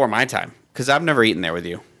was before my time, because I've never eaten there with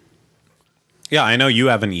you. Yeah, I know you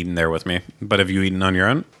haven't eaten there with me, but have you eaten on your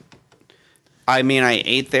own? I mean, I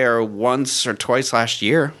ate there once or twice last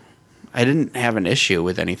year. I didn't have an issue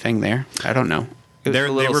with anything there. I don't know. They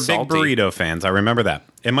were salty. big burrito fans. I remember that.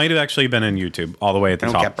 It might have actually been on YouTube all the way at the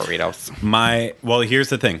I top. don't get burritos. Well, here's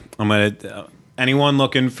the thing. Anyone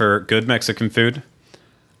looking for good Mexican food,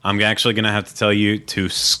 I'm actually going to have to tell you to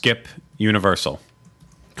skip Universal.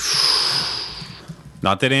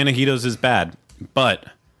 Not that antojitos is bad, but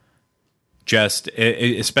just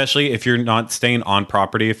especially if you're not staying on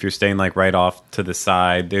property, if you're staying like right off to the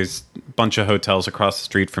side, there's a bunch of hotels across the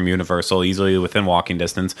street from Universal, easily within walking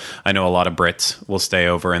distance. I know a lot of Brits will stay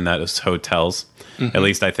over in those hotels. Mm-hmm. At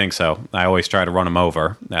least I think so. I always try to run them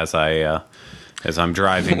over as I'm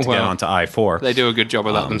driving to get onto I-4. They do a good job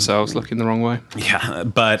of that themselves, looking the wrong way. Yeah,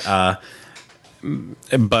 but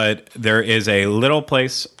there is a little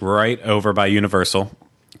place right over by Universal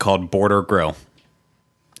called Border Grill.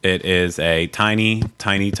 It is a tiny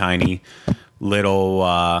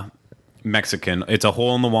little Mexican. It's a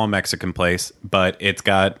hole-in-the-wall Mexican place, but it's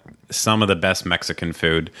got some of the best Mexican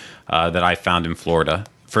food that I found in Florida.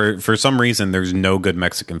 For some reason, there's no good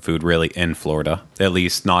Mexican food really in Florida, at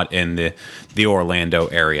least not in the Orlando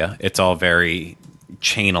area. It's all very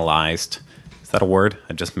channelized. Is that a word?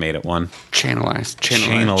 I just made it one. Channelized.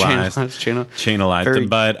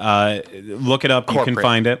 But look it up. Corporate. You can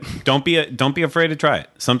find it. Don't be afraid to try it.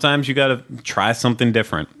 Sometimes you got to try something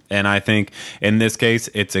different. And I think in this case,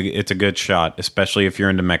 it's a good shot, especially if you're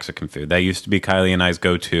into Mexican food. That used to be Kylie and I's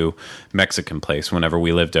go-to Mexican place whenever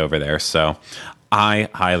we lived over there. So I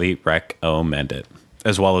highly recommend it,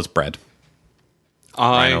 as well as bread.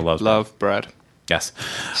 I love bread. Yes.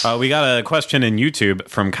 We got a question in YouTube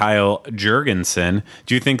from Kyle Jurgensen.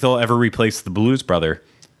 Do you think they'll ever replace the Blues Brothers?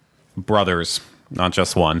 Not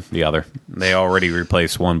just one, the other. They already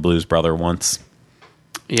replaced one Blues Brother once.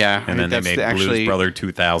 Yeah. And then they made Blues Brother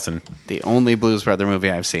 2000. The only Blues Brother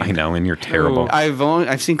movie I've seen. I know, and you're terrible.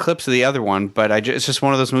 I've seen clips of the other one, but it's just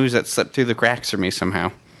one of those movies that slipped through the cracks for me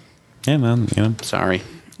somehow. Yeah, man. Sorry.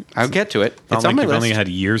 I'll get to it. It's on my list. You've only had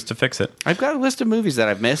years to fix it. I've got a list of movies that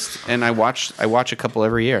I've missed, and I watch a couple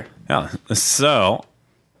every year. Yeah. So,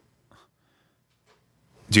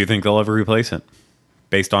 do you think they'll ever replace it,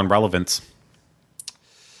 based on relevance?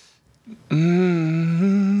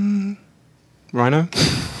 Rhino?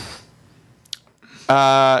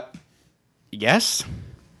 Yes.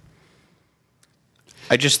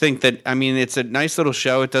 I just think that, it's a nice little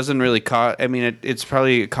show. It doesn't really cost. It's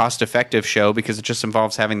probably a cost-effective show because it just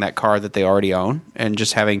involves having that car that they already own and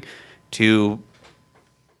just having two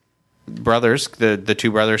brothers, the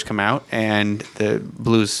two brothers come out, and the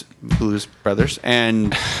Blues brothers,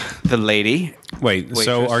 and the lady. Wait,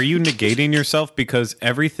 so are you negating yourself? Because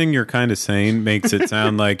everything you're kind of saying makes it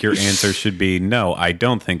sound like your answer should be, no, I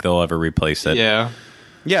don't think they'll ever replace it. Yeah.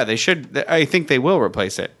 Yeah, they should. I think they will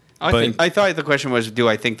replace it. I thought the question was, do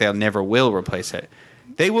I think they'll never will replace it?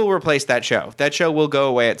 They will replace that show. That show will go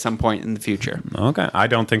away at some point in the future. Okay. I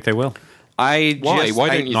don't think they will. Why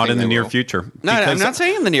don't you? Not in the near will? future. No, I'm not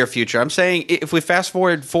saying in the near future. I'm saying if we fast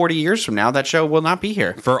forward 40 years from now, that show will not be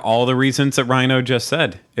here. For all the reasons that Rhino just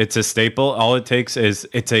said. It's a staple. All it takes is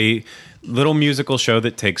it's a little musical show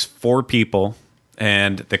that takes four people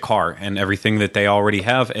and the car and everything that they already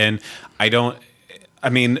have. And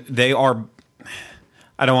they are...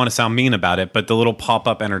 I don't want to sound mean about it, but the little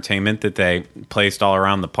pop-up entertainment that they placed all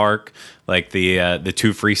around the park, like the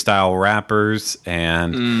two freestyle rappers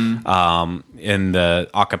and in the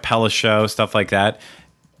acapella show, stuff like that,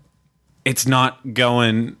 it's not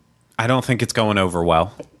going. I don't think it's going over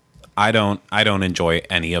well. I don't enjoy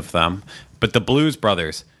any of them. But the Blues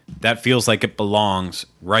Brothers, that feels like it belongs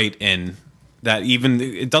right in that. Even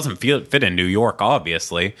it doesn't fit in New York,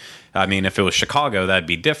 obviously. I mean, if it was Chicago, that'd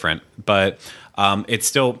be different, but. It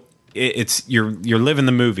still it's you're living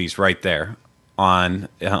the movies right there on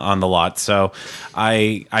the lot. So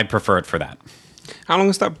I prefer it for that. How long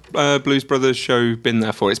has that Blues Brothers show been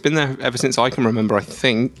there for? It's been there ever since I can remember, I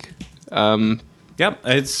think. Yep,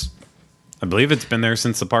 I believe it's been there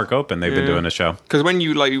since the park opened. They've been doing a show. Because when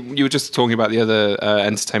you were just talking about the other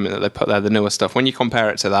entertainment that they put there, the newer stuff. When you compare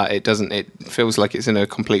it to that, it feels like it's in a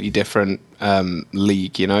completely different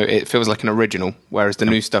league. You know, it feels like an original, whereas the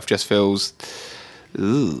new stuff just feels.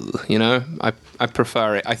 Ooh, you know, I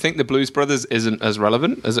prefer it. I think the Blues Brothers isn't as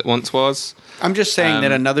relevant as it once was. I'm just saying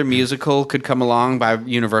that another musical could come along by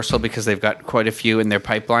Universal because they've got quite a few in their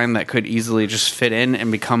pipeline that could easily just fit in and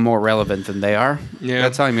become more relevant than they are. Yeah,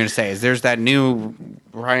 that's all I'm going to say. Is there's that new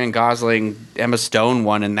Ryan Gosling, Emma Stone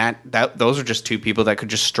one, and that those are just two people that could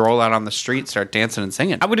just stroll out on the street, start dancing and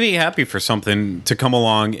singing. I would be happy for something to come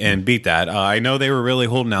along and beat that. I know they were really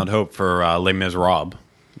holding out hope for Les Miserables.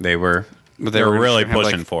 They were really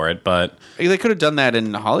pushing for it, but they could have done that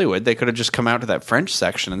in Hollywood. They could have just come out to that French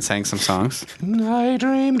section and sang some songs. I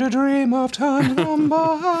dreamed a dream of time gone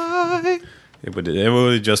by. It would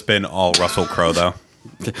have just been all Russell Crowe, though.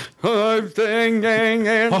 I'm singing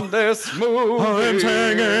in this movie. I'm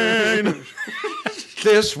singing.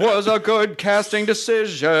 This was a good casting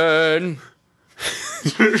decision.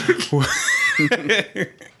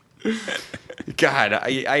 God,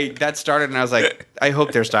 I that started and I was like, I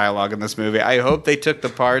hope there's dialogue in this movie. I hope they took the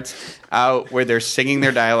parts out where they're singing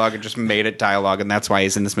their dialogue and just made it dialogue, and that's why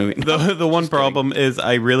he's in this movie. The one problem is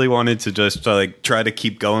I really wanted to just like try to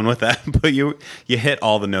keep going with that, but you hit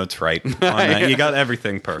all the notes right on that. You got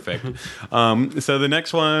everything perfect. So the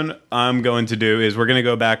next one I'm going to do is we're going to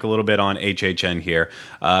go back a little bit on HHN here.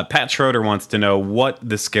 Pat Schroeder wants to know what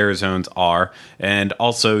the scare zones are, and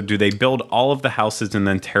also do they build all of the houses and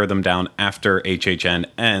then tear them down after HHN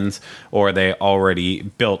ends, or are they already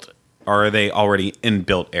built? Or are they already in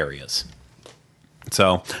built areas?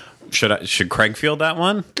 So, should Craig field that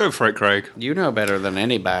one? Go for it, Craig. You know better than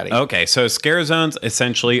anybody. Okay, so scare zones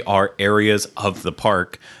essentially are areas of the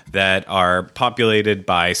park that are populated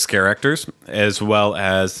by scare actors as well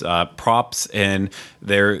as props, and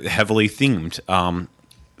they're heavily themed. I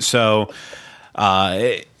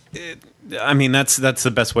mean, that's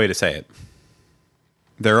the best way to say it.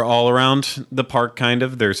 They're all around the park, kind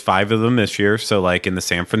of. There's 5 of them this year. So, like, in the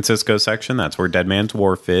San Francisco section, that's where Dead Man's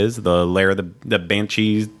Wharf is. The Lair of the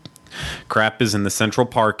Banshee crap is in the Central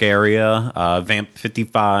Park area. Vamp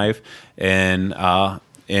 55 and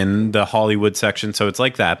in the Hollywood section. So it's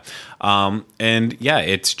like that. And, yeah,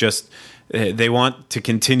 it's just... They want to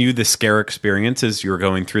continue the scare experience as you're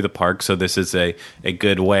going through the park, so this is a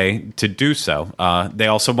good way to do so. They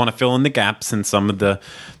also want to fill in the gaps in some of the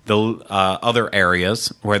other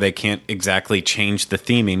areas where they can't exactly change the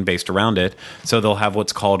theming based around it, so they'll have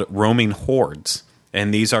what's called roaming hordes,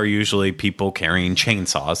 and these are usually people carrying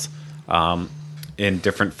chainsaws in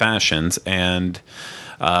different fashions, and...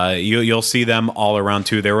 You'll see them all around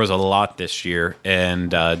too. There was a lot this year,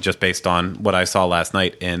 and just based on what I saw last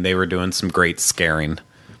night, and they were doing some great scaring.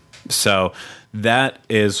 So that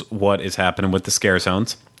is what is happening with the scare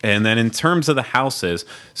zones. And then in terms of the houses,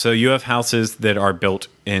 so you have houses that are built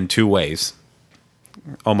in 2 ways,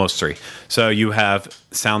 almost 3. So you have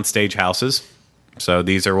soundstage houses. So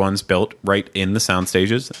these are ones built right in the sound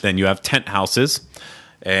stages. Then you have tent houses,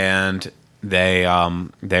 and they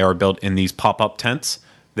are built in these pop-up tents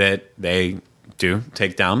that they do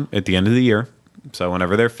take down at the end of the year. So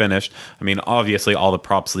whenever they're finished, I mean, obviously all the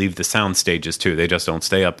props leave the sound stages too. They just don't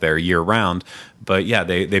stay up there year round. But yeah,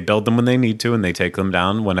 they build them when they need to, and they take them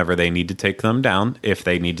down whenever they need to take them down, if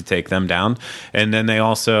they need to take them down. And then they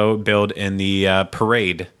also build in the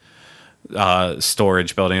parade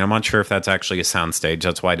storage building. I'm not sure if that's actually a sound stage.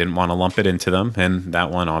 That's why I didn't want to lump it into them. And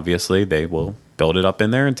that one, obviously, they will build it up in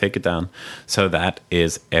there and take it down. So that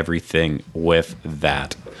is everything with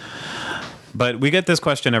that. But we get this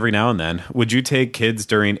question every now and then. Would you take kids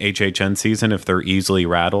during HHN season if they're easily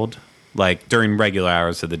rattled? Like during regular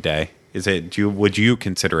hours of the day? Would you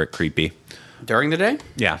consider it creepy? During the day?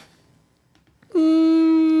 Yeah.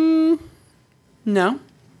 No.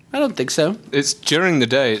 I don't think so. It's during the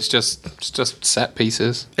day. It's just set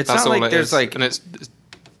pieces. It's That's not all like it there's is. like... And it's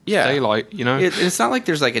daylight, you know? It's not like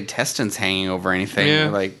there's like intestines hanging over anything. Yeah.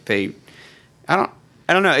 Like I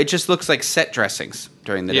don't know. It just looks like set dressings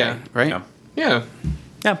during the day, right? Yeah.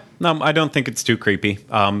 Yeah. No, I don't think it's too creepy.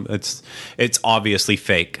 It's obviously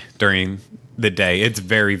fake during the day. It's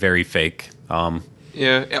very, very fake.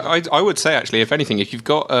 Yeah, I would say, actually, if anything, if you've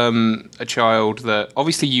got a child that...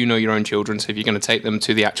 Obviously, you know your own children, so if you're going to take them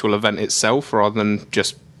to the actual event itself rather than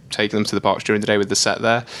just take them to the parks during the day with the set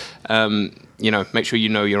there, make sure you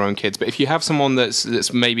know your own kids. But if you have someone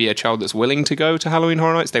that's maybe a child that's willing to go to Halloween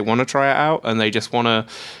Horror Nights, they want to try it out, and they just want to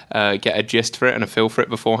get a gist for it and a feel for it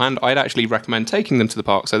beforehand, I'd actually recommend taking them to the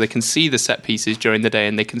park so they can see the set pieces during the day,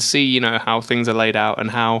 and they can see, how things are laid out,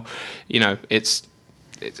 and how, it's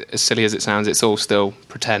as silly as it sounds, it's all still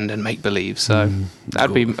pretend and make believe. So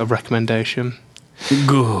that'd be a recommendation.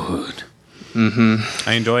 Good. Mm-hmm.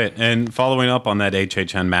 I enjoy it. And following up on that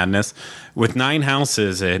HHN madness, with 9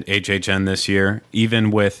 houses at HHN this year,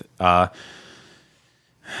 even with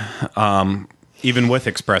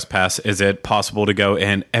Express Pass, is it possible to go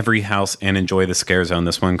in every house and enjoy the scare zone?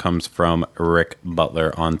 This one comes from Rick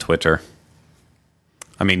Butler on Twitter.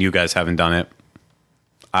 I mean, you guys haven't done it.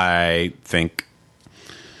 I think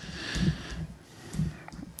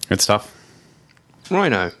it's tough.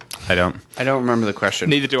 Rhino. I don't remember the question.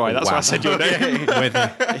 Neither do I. That's why I said your name.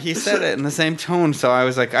 He said it in the same tone, so I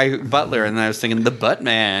was like, Butler, and then I was thinking the Butt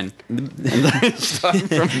Man. And then I started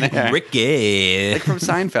from there. Ricky. Like from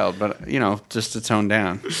Seinfeld, but, just to tone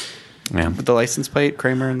down. Yeah. With the license plate,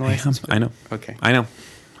 Kramer and the license plate. I know. Okay. I know.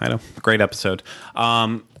 Great episode.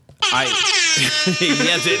 Yes,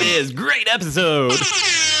 it is. Great episode.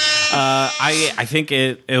 I think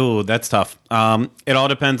that's tough. It all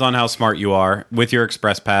depends on how smart you are with your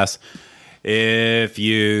Express Pass. If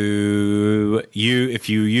you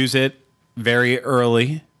use it very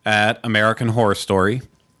early at American Horror Story,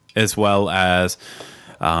 as well as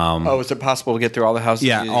is it possible to get through all the houses?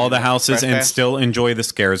 Yeah, all the houses and still enjoy the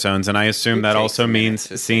scare zones. And I assume that also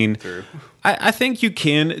means seeing. I think you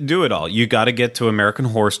can do it all. You got to get to American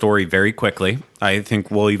Horror Story very quickly. I think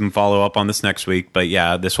we'll even follow up on this next week. But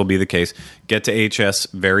yeah, this will be the case. Get to HS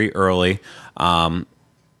very early. Then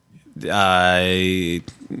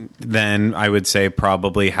I would say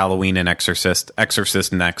probably Halloween and Exorcist.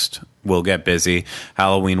 Exorcist next will get busy.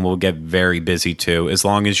 Halloween will get very busy too, as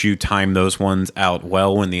long as you time those ones out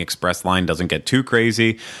well when the express line doesn't get too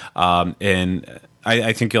crazy. And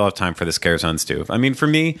I think you'll have time for the scare zones too. I mean, for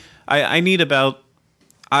me, I need about...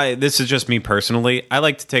 this is just me personally. I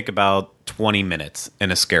like to take about 20 minutes in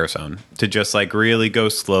a scare zone to just like really go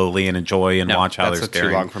slowly and enjoy and watch how they're scaring. That's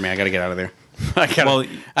too long for me. I got to get out of there. I'm a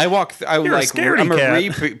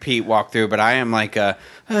repeat walkthrough, but I am like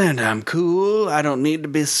and I'm cool. I don't need to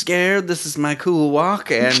be scared. This is my cool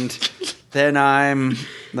walk. And then I'm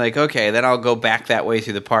like, okay, then I'll go back that way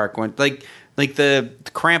through the park. Like the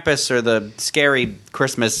Krampus or the scary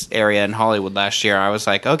Christmas area in Hollywood last year, I was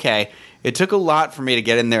like, okay, it took a lot for me to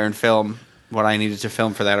get in there and film what I needed to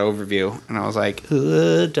film for that overview. And I was like,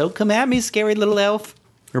 don't come at me, scary little elf.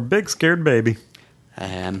 You're a big scared baby.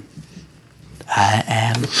 I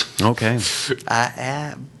am. Okay. I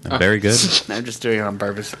am. Very good. I'm just doing it on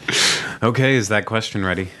purpose. Okay, is that question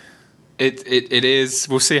ready? It is.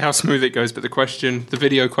 We'll see how smooth it goes, but the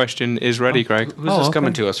video question is ready, Greg. Who's this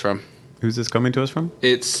coming to us from? Who's this coming to us from?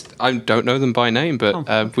 I don't know them by name, but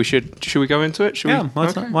should we go into it? Why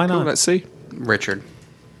not? Cool, let's see. Richard.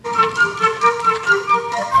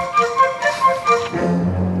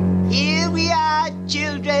 Here we are,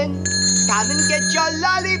 children. Come and get your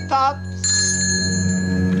lollipops.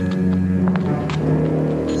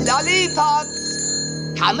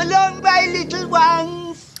 Lollipops. Come along, my little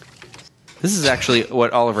ones. This is actually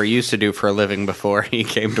what Oliver used to do for a living before he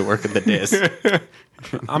came to work at the Diz.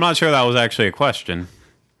 I'm not sure that was actually a question.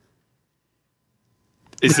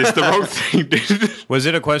 Is this the wrong thing? Was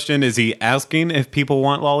it a question? Is he asking if people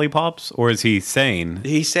want lollipops, or is he saying?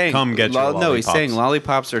 He's saying, "Come get your lollipops." No, he's saying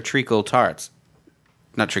lollipops or treacle tarts.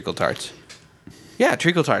 Not treacle tarts. Yeah,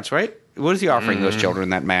 treacle tarts, right? What is he offering those children?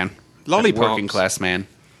 That man, lollipops. That working class man.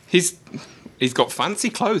 He's got fancy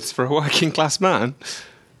clothes for a working class man.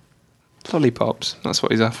 Lollipops. That's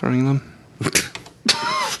what he's offering them.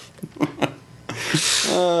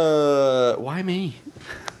 Why me?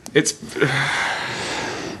 It's.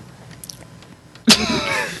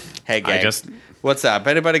 Hey, gang. What's up?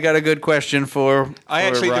 Anybody got a good question for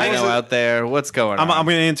Rhino out there? What's going on? I'm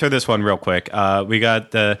going to answer this one real quick. We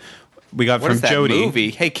got what from is that Jody.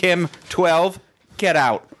 Movie? Hey, Kim, 12, get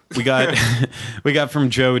out. We got from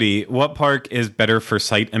Jody. What park is better for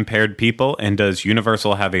sight impaired people, and does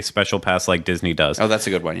Universal have a special pass like Disney does? Oh, that's a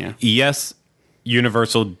good one. Yeah. Yes.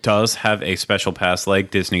 Universal does have a special pass like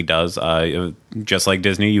Disney does. Just like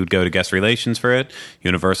Disney, you would go to guest relations for it.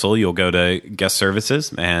 Universal, you'll go to guest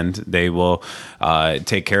services, and they will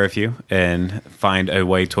take care of you and find a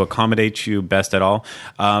way to accommodate you best at all.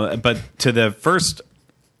 But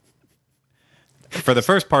for the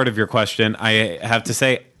first part of your question, I have to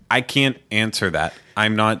say I can't answer that.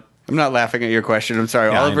 I'm not I'm not laughing at your question. I'm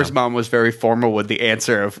sorry. Yeah, Oliver's mom was very formal with the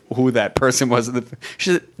answer of who that person was.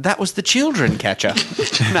 She said, that was the children catcher,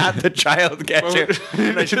 not the child catcher.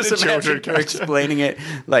 And I just imagine her explaining it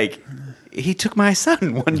like, he took my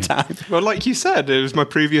son one time. Well, like you said, it was my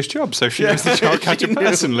previous job, so she knows the child catcher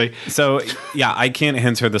personally. So, yeah, I can't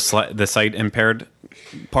answer the sight impaired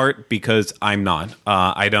part because I'm not.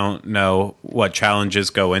 I don't know what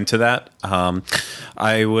challenges go into that.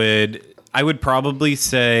 I would probably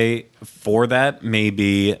say for that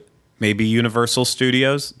maybe Universal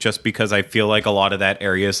Studios, just because I feel like a lot of that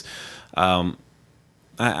areas. I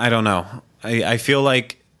don't know. I feel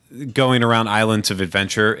like going around Islands of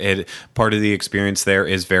Adventure, part of the experience there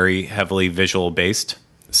is very heavily visual based.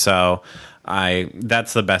 So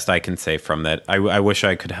that's the best I can say from that. I wish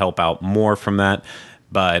I could help out more from that,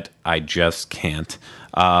 but I just can't.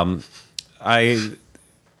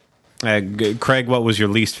 Craig, what was your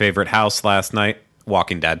least favorite house last night?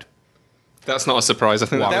 Walking Dead. That's not a surprise. I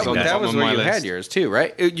think that was on the That bottom was of where my you list. had yours too,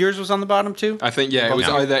 right? Yours was on the bottom too? I think, yeah, it was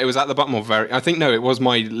either it was at the bottom or very. I think no, it was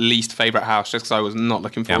my least favorite house just because I was not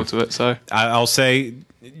looking forward to it. So I'll say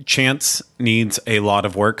Chance needs a lot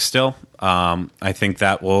of work still. I think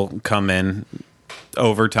that will come in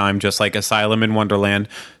over time, just like Asylum in Wonderland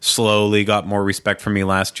slowly got more respect from me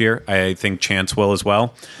last year. I think Chance will as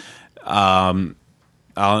well. I'm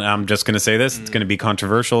just going to say this. It's going to be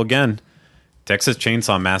controversial again. Texas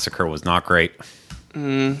Chainsaw Massacre was not great.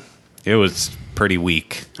 It was pretty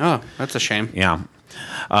weak. Oh, that's a shame. Yeah.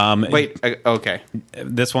 Wait, okay.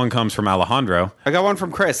 This one comes from Alejandro. I got one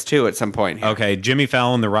from Chris too at some point. Okay, Jimmy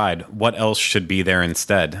Fallon, The Ride. What else should be there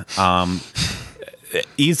instead?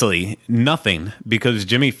 Easily nothing, because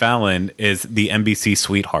Jimmy Fallon is the NBC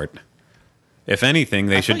sweetheart. If anything,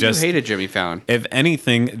 they should just... You hated Jimmy Fallon. If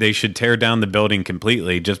anything, they should tear down the building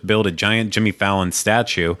completely, just build a giant Jimmy Fallon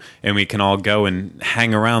statue, and we can all go and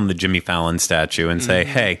hang around the Jimmy Fallon statue and say,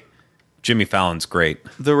 hey, Jimmy Fallon's great.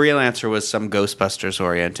 The real answer was some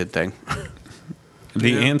Ghostbusters-oriented thing.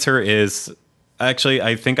 The answer is... Actually,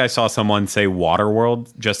 I think I saw someone say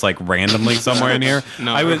Waterworld just like randomly somewhere in here.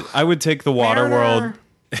 No. I would take the Waterworld.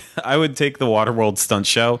 I would take the Waterworld stunt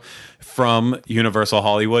show from Universal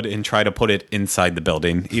Hollywood and try to put it inside the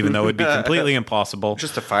building, even though it would be completely impossible.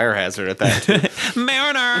 Just a fire hazard at that, too.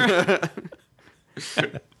 Mariner.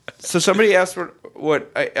 So somebody asked and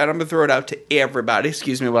I'm going to throw it out to everybody.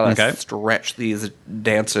 Excuse me while I Okay. stretch these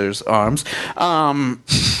dancers' arms.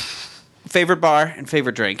 Favorite bar and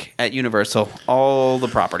favorite drink at Universal. All the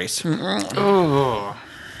properties. oh,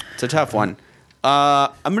 It's a tough one.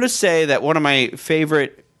 I'm going to say that one of my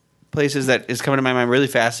favorite places that is coming to my mind really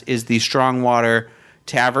fast is the Strongwater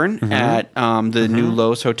Tavern at the new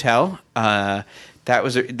Lowe's Hotel. That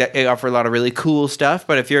it offered a lot of really cool stuff.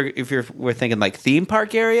 But if we're thinking like theme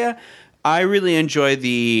park area, I really enjoy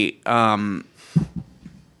the in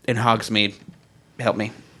Hogsmeade. Help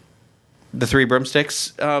me. The Three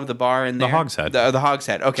Broomsticks of the bar in there. The Hogshead. The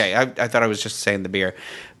Hogshead. Okay, I thought I was just saying the beer.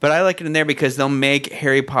 But I like it in there because they'll make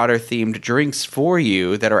Harry Potter-themed drinks for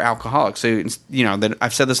you that are alcoholic. So,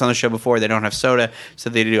 I've said this on the show before. They don't have soda, so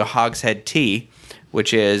they do a Hogshead tea,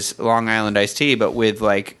 which is Long Island iced tea, but with,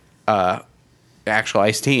 like, actual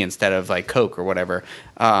iced tea instead of, like, Coke or whatever.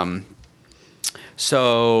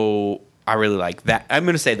 So I really like that. I'm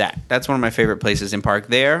going to say that. That's one of my favorite places in park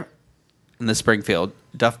there in the Springfield.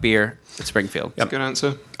 Duff Beer at Springfield. Good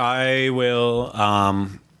answer. I will.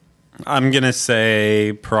 I'm gonna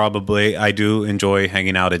say probably I do enjoy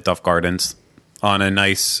hanging out at Duff Gardens on a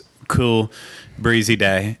nice, cool, breezy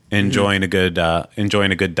day, enjoying a good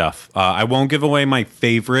Duff. I won't give away my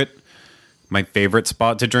favorite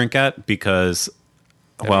spot to drink at because,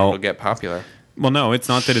 It'll get popular. Well, no, it's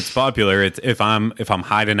not that it's popular. It's if I'm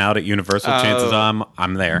hiding out at Universal, chances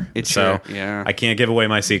I'm there. It's so true, yeah. I can't give away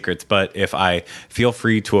my secrets, but if I feel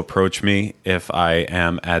free to approach me if I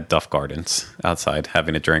am at Duff Gardens outside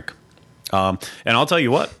having a drink. And I'll tell you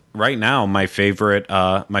what, right now my favorite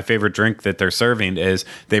drink that they're serving is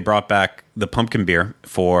they brought back the pumpkin beer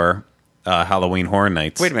for Halloween Horror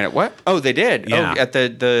Nights. Wait a minute, what? Oh, they did. Yeah. Oh, at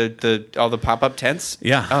the all the pop-up tents?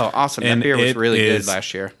 Yeah. Oh, awesome. And that beer was it really good is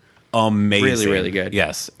last year. Amazing. Really, really good.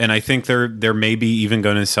 Yes. And I think they're maybe even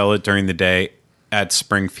going to sell it during the day at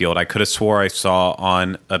Springfield. I could have swore I saw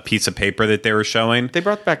on a piece of paper that they were showing. They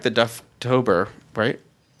brought back the Dufftober, right?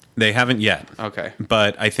 They haven't yet. Okay.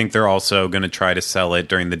 But I think they're also going to try to sell it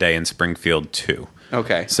during the day in Springfield too.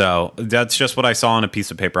 Okay. So that's just what I saw on a piece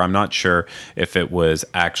of paper. I'm not sure if it was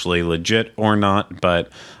actually legit or not, but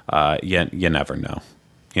you never know.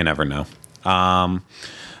 You never know.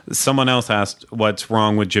 Someone else asked, "What's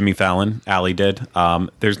wrong with Jimmy Fallon?" Allie did.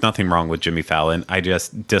 There's nothing wrong with Jimmy Fallon. I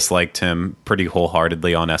just disliked him pretty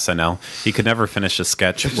wholeheartedly on SNL. He could never finish a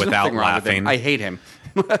sketch without laughing. I hate him.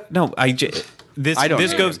 No, I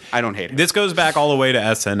don't hate him. This goes back all the way to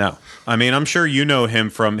SNL. I mean, I'm sure you know him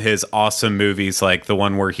from his awesome movies, like the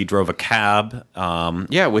one where he drove a cab.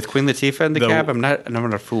 With Queen Latifah in the cab. I'm not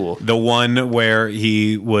a fool. The one where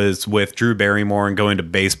he was with Drew Barrymore and going to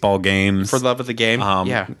baseball games For Love of the Game.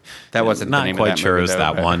 That wasn't not the name quite of that sure movie, is though,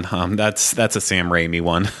 that but- one. That's a Sam Raimi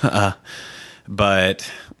one. But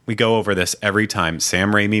we go over this every time.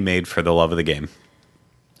 Sam Raimi made For the Love of the Game.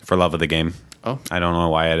 For Love of the Game. Oh. I don't know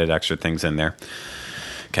why I added extra things in there.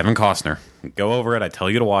 Kevin Costner. Go over it. I tell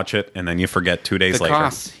you to watch it, and then you forget 2 days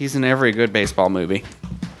later. He's in every good baseball movie.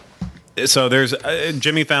 So there's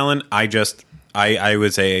Jimmy Fallon. I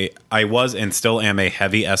was and still am a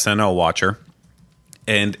heavy SNL watcher,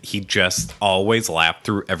 and he just always laughed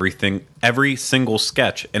through every single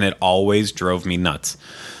sketch, and it always drove me nuts.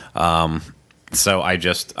 So I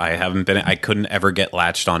couldn't ever get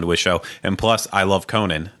latched onto his show, and plus I love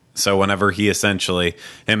Conan. So whenever him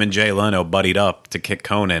and Jay Leno buddied up to kick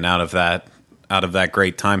Conan out of that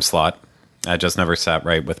great time slot, that just never sat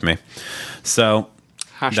right with me. So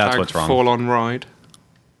that's what's wrong. Fall on ride.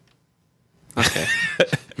 Okay.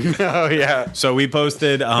 Oh yeah. So we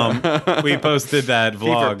posted that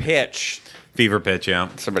vlog. Fever Pitch, yeah.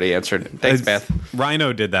 Somebody answered. Thanks, Beth.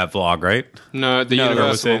 Rhino did that vlog, right? No, the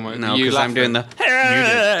Universal was one. No, because I'm doing the.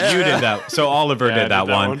 You did that. So Oliver did that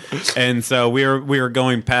one. And so we were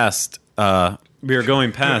going past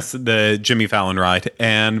the Jimmy Fallon ride,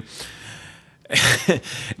 and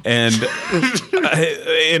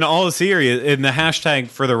in all serious, in the hashtag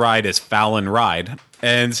for the ride is Fallon Ride.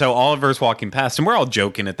 And so Oliver's walking past, and we're all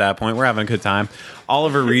joking at that point. We're having a good time.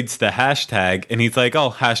 Oliver reads the hashtag, and he's like, "Oh,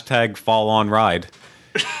 hashtag fall on ride."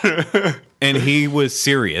 And he was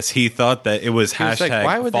serious. He thought that it was hashtag like,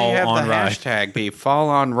 why would fall they have on the ride. hashtag be fall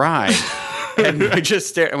on ride? And we just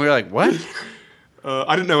stared, and we were like, what?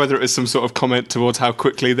 I don't know whether it was some sort of comment towards how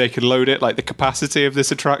quickly they could load it, like the capacity of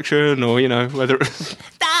this attraction, or, whether it was...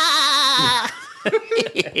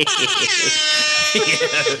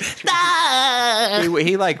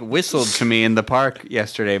 He whistled to me in the park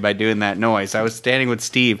yesterday by doing that noise. I was standing with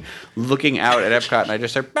Steve looking out at Epcot, and I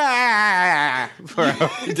just heard bah! For how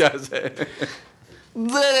he does it.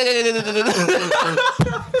 That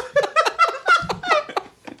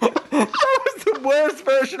was the worst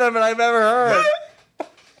version of it I've ever heard.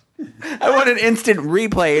 I want an instant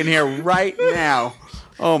replay in here right now.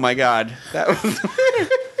 Oh my god, that was.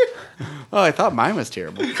 Oh, I thought mine was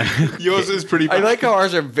terrible. Yours is pretty bad. I like how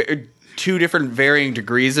ours are two different varying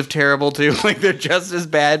degrees of terrible too. Like they're just as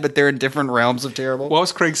bad, but they're in different realms of terrible.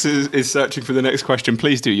 Whilst Craig is searching for the next question,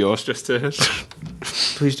 please do yours just to.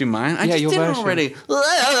 Please do mine. I just your did it version. already.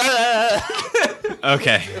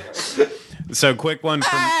 Okay. So quick one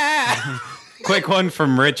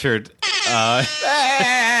from Richard.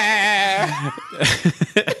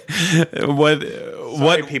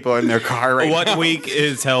 What people in their car right now? What week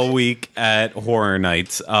is Hell Week at Horror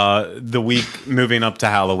Nights? The week moving up to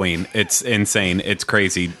Halloween. It's insane. It's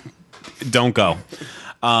crazy. Don't go.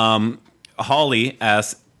 Holly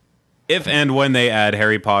asks, if and when they add to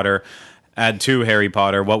Harry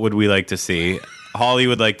Potter, what would we like to see? Holly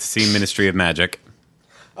would like to see Ministry of Magic.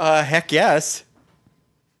 Heck yes.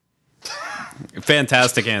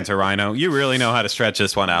 Fantastic answer, Rhino. You really know how to stretch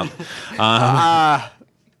this one out.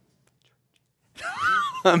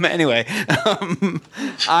 Anyway,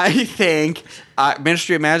 I think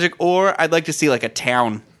Ministry of Magic, or I'd like to see like a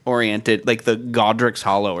town oriented, like the Godric's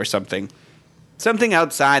Hollow or something. Something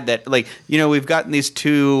outside that, like, we've gotten these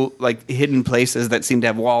two like hidden places that seem to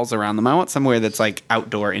have walls around them. I want somewhere that's like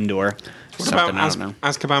outdoor, indoor. What about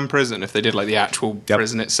Azkaban Prison, if they did like the actual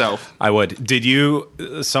prison itself? I would.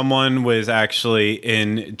 Someone was actually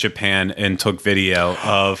in Japan and took video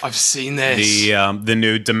of I've seen this. The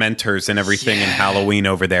new Dementors and everything in Halloween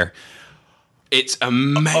over there. It's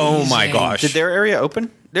amazing. Oh my gosh. Did their area open?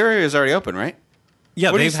 Their area is already open, right?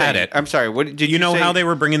 Yeah, What did they've you say? had it. I'm sorry. What did You know say? how they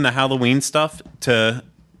were bringing the Halloween stuff to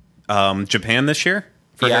Japan this year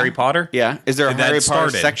for Yeah. Harry Potter? Yeah. Is there a That Harry Potter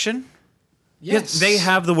started. section? Yes. They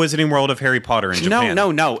have the Wizarding World of Harry Potter in Japan.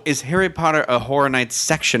 No. Is Harry Potter a Horror Nights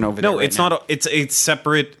section over there? No, right it's now? not. It's a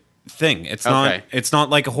separate thing. It's Okay. not. It's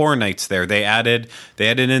not like a Horror Nights. There, they added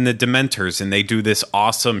in the Dementors, and they do this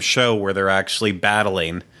awesome show where they're actually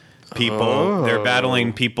battling people. They're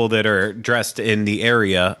battling people that are dressed in the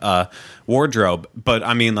area wardrobe. But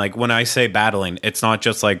I mean, like, when I say battling, it's not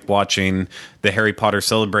just like watching the Harry Potter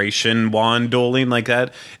celebration wand dueling like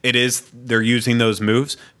that. It is, they're using those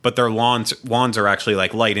moves, but their wands are actually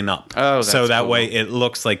like lighting up. Oh, so that cool. way it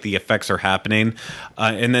looks like the effects are happening.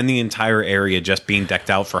 And then the entire area just being decked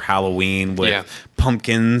out for Halloween with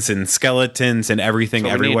pumpkins and skeletons and everything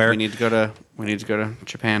everywhere. We need to go to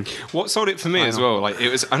Japan. What sold it for me as well, like, it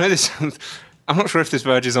was, I know this sounds, I'm not sure if this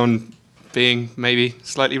verges on being maybe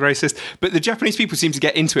slightly racist, but the Japanese people seem to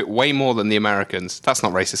get into it way more than the Americans. That's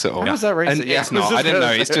not racist at all. How is that racist? And it's not. I don't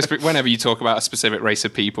know. It's just whenever you talk about a specific race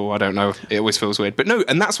of people, I don't know. It always feels weird. But no,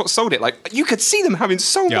 and that's what sold it. Like, you could see them having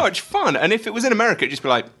so much fun. And if it was in America, it'd just be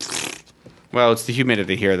like... Well, it's the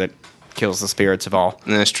humidity here that kills the spirits of all.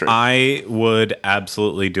 That's true. I would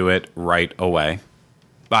absolutely do it right away.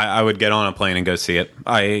 I would get on a plane and go see it.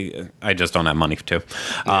 I just don't have money to.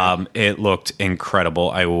 It looked incredible.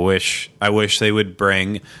 I wish they would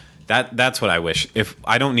bring that. That's what I wish. If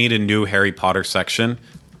I don't need a new Harry Potter section,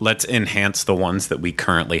 let's enhance the ones that we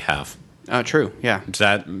currently have. True. Yeah.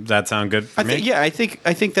 Does that sound good for me? I think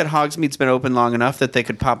that Hogsmeade's been open long enough that they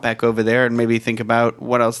could pop back over there and maybe think about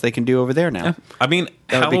what else they can do over there now. Yeah. I mean,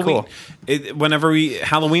 that would Halloween, be cool.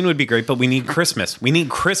 Halloween would be great, but we need Christmas. We need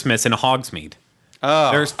Christmas in Hogsmeade.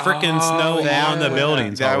 Oh, there's freaking snow on the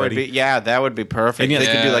buildings that already. Would be, that would be perfect. And they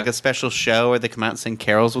could do like a special show where they come out and sing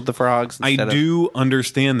carols with the frogs. I do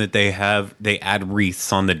understand that they add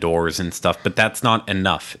wreaths on the doors and stuff, but that's not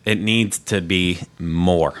enough. It needs to be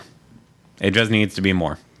more. It just needs to be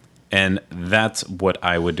more. And that's what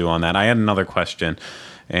I would do on that. I had another question,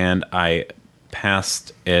 and I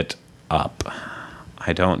passed it up.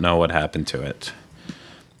 I don't know what happened to it.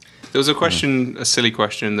 There was a question, a silly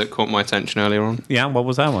question that caught my attention earlier on. Yeah, what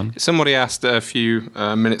was that one? Somebody asked a few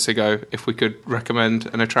minutes ago if we could recommend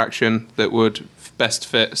an attraction that would best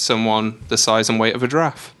fit someone the size and weight of a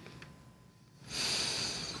giraffe.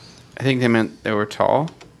 I think they meant they were tall.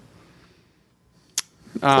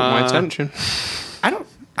 Caught my attention. I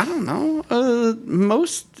don't know.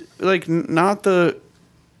 Most, like, not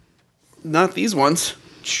these ones.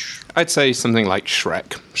 I'd say something like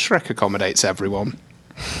Shrek. Shrek accommodates everyone.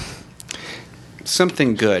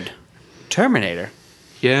 Something good. Terminator.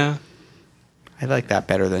 Yeah. I like that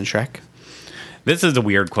better than Shrek. This is a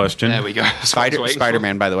weird question. There we go.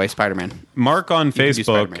 Spider-Man, by the way. Spider-Man. Mark on Facebook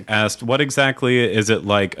Spider-Man. asked, what exactly is it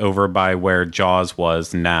like over by where Jaws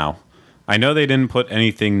was now? I know they didn't put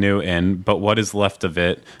anything new in, but what is left of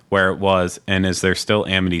it where it was, and is there still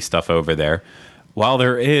Amity stuff over there? While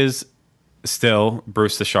there is still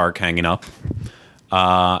Bruce the Shark hanging up,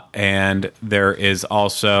 and there is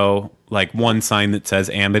also like one sign that says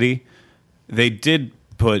Amity, they did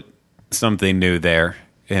put something new there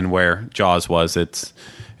in where Jaws was. It's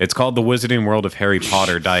called the Wizarding World of Harry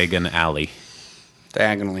Potter Diagon Alley.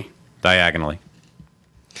 Diagonally.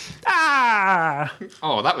 Ah!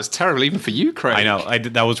 Oh, that was terrible even for you, Craig. I know.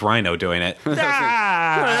 That was Rhino doing it. like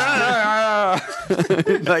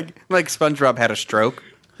SpongeBob had a stroke.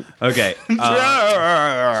 Okay.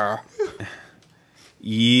 Yeah.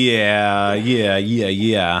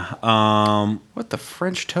 What the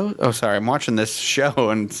French toast? Oh, sorry. I'm watching this show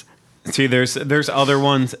and See, there's other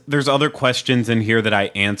ones. There's other questions in here that I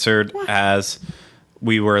answered as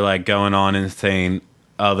we were like going on and saying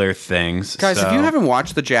other things. Guys, if you haven't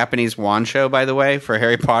watched the Japanese wand show, by the way, for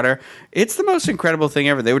Harry Potter, it's the most incredible thing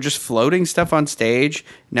ever. They were just floating stuff on stage.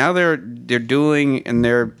 Now they're dueling,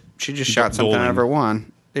 and she just shot something out of her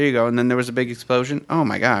wand. There you go. And then there was a big explosion. Oh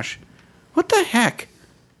my gosh. What the heck?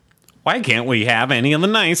 Why can't we have any of the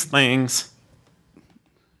nice things?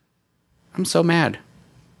 I'm so mad.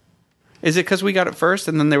 Is it because we got it first,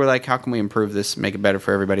 and then they were like, how can we improve this, make it better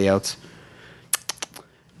for everybody else?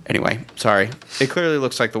 Anyway, sorry. It clearly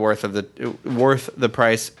looks like worth the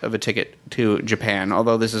price of a ticket to Japan.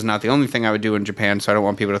 Although this is not the only thing I would do in Japan, so I don't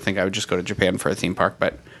want people to think I would just go to Japan for a theme park.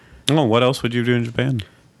 But what else would you do in Japan?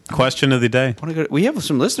 Question of the day. We have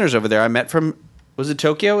some listeners over there. I met from. Was it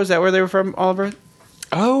Tokyo? Is that where they were from, Oliver?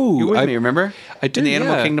 Oh, you with me? Remember? I did. In the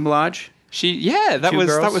Animal Kingdom Lodge.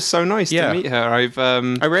 That was so nice to meet her.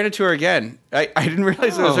 I ran into her again. I didn't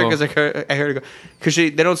realize it was her because I heard her go, because they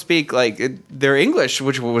don't speak their English,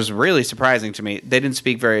 which was really surprising to me. They didn't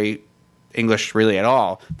speak very English really at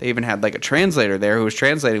all. They even had like a translator there who was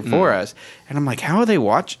translating for us. And I'm like, how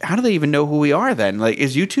do they even know who we are then? Like,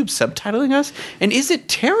 is YouTube subtitling us? And is it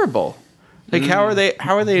terrible? Like, how are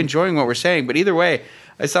they enjoying what we're saying? But either way,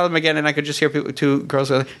 I saw them again, and I could just hear two girls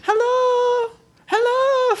go, hello,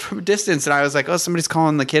 from a distance. And I was like, oh, somebody's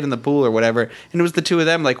calling the kid in the pool or whatever. And it was the two of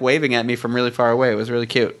them, like, waving at me from really far away. It was really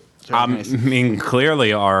cute. Nice. I mean,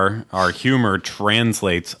 clearly our humor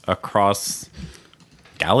translates across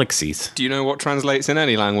galaxies. Do you know what translates in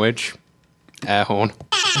any language? Air horn.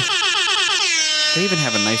 They even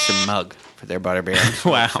have a nicer mug for their butterbeer.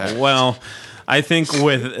 Wow. Well, I think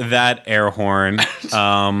with that air horn,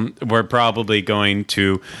 we're probably going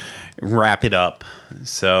to wrap it up.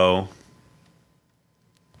 So,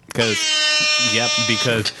 because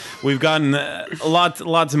we've gotten lots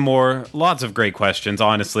of great questions.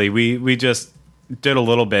 Honestly, we just did a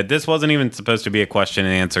little bit. This wasn't even supposed to be a question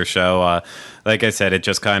and answer show. Like I said, it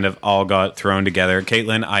just kind of all got thrown together.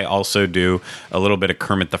 Caitlin, I also do a little bit of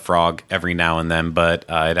Kermit the Frog every now and then, but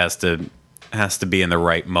it has to be in the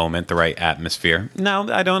right moment, the right atmosphere. No,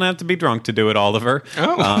 I don't have to be drunk to do it, Oliver.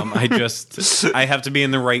 Oh. I have to be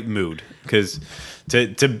in the right mood, because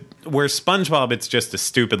to where SpongeBob, it's just a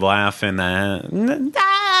stupid laugh and no,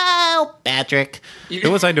 Patrick.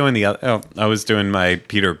 Who was I doing the other? Oh, I was doing my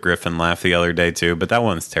Peter Griffin laugh the other day too, but that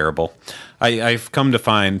one's terrible. I've come to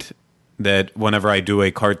find that whenever I do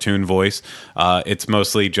a cartoon voice, it's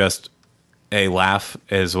mostly just a laugh,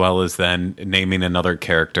 as well as then naming another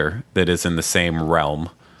character that is in the same realm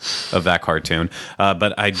of that cartoon.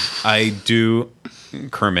 But I do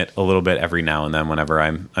Kermit a little bit every now and then whenever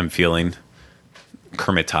I'm feeling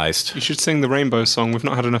Kermitized. You should sing the Rainbow Song. We've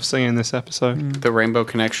not had enough singing this episode. The Rainbow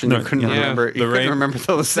Connection. You couldn't remember. You couldn't remember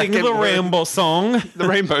the Sing second the word. Rainbow Song. The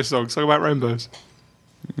Rainbow Song. Song about rainbows.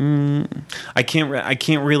 I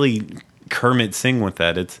can't really Kermit sing with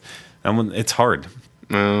that. It's hard.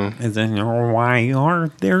 No. Is it, why are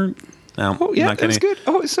there? No, Oh, yeah, not it's good.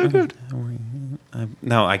 Oh, it's so good.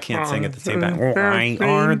 No, I can't sing at the same time. Why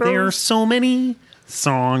are there so many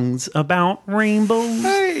songs about rainbows?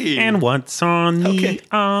 Hey. And what's on Okay. the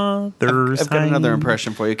other side? I've got another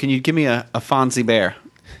impression for you. Can you give me a Fonzie Bear?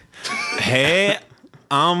 Hey,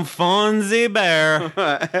 I'm Fonzie Bear.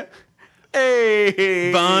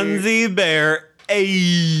 Hey, Fonzie Bear.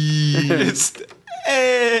 Hey.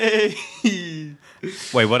 Hey.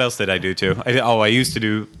 Wait, what else did I do too? I used to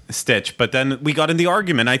do Stitch, but then we got in the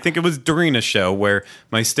argument. I think it was during a show where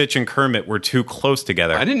my Stitch and Kermit were too close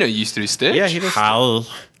together. I didn't know you used to do Stitch. Yeah, he does. Hal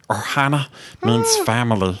or Hannah means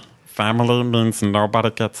family. Family means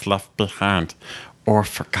nobody gets left behind or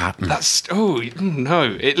forgotten. That's no.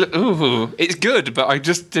 It's good, but I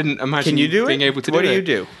just didn't imagine Can you do being it? able to do What it. do you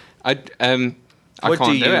do? I What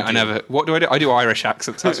can't do do you it. I do? never. What do I do? I do Irish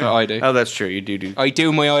accents. That's what I do. Oh, that's true. You do. I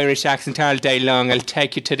do my Irish accent all day long. I'll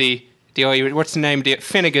take you to the Irish. What's the name of the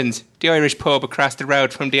Finnegan's? The Irish pub across the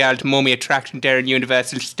road from the old mummy attraction there in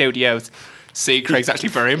Universal Studios. See, Craig's actually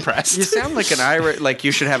very impressed. You sound like an Irish. Like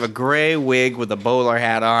you should have a gray wig with a bowler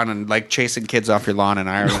hat on and like chasing kids off your lawn in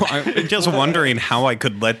Ireland. I'm just wondering how I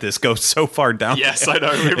could let this go so far down. Yes, I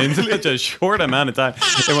know. It In really- such a short amount of time.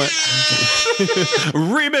 It went,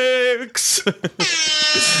 remix.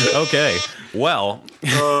 Okay. Well,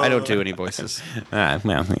 I don't do any voices. well,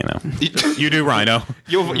 you do Rhino.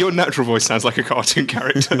 Your natural voice sounds like a cartoon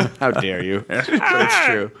character. How dare you? But it's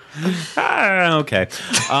true. Okay.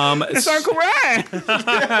 It's Uncle Ryan.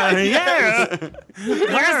 Yes.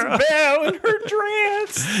 Where's Belle in her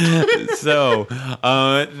dress? So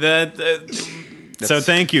so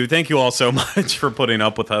thank you all so much for putting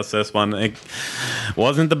up with us. This one it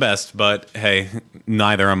wasn't the best, but hey,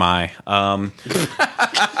 neither am I.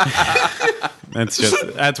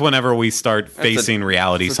 That's whenever we start facing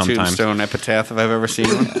reality. It's a Sometimes. tombstone epitaph if I've ever seen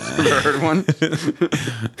one. Ever heard one.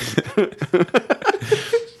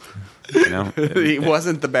 He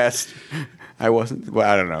wasn't the best. I wasn't. Well,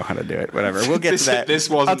 I don't know how to do it. Whatever. We'll get to that. This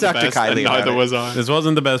wasn't I'll the talk best, to Kylie and about neither it. was I. This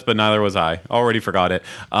wasn't the best, but neither was I. Already forgot it.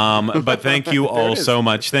 But thank you all so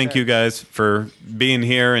much. Thank you guys for being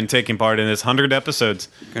here and taking part in this 100 episodes.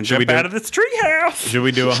 Should we do this treehouse. Should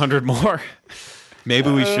we do 100 more?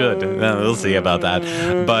 Maybe we should. We'll see about that.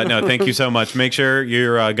 But no, thank you so much. Make sure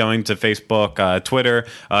you're going to Facebook, Twitter.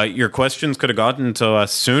 Your questions could have gotten to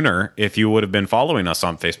us sooner if you would have been following us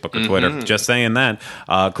on Facebook or Twitter. Just saying that.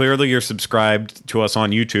 Clearly, you're subscribed to us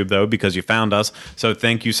on YouTube, though, because you found us. So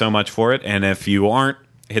thank you so much for it. And if you aren't,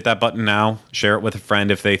 hit that button now. Share it with a friend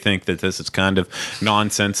if they think that this is kind of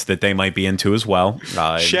nonsense that they might be into as well.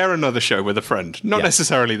 Share another show with a friend, not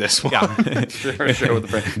necessally this one. Yeah. Show with a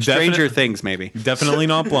friend. Stranger Things, maybe. Definitely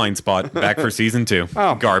not Blind Spot. Back for season 2.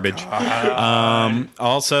 Oh, garbage.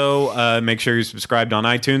 Also, make sure you're subscribed on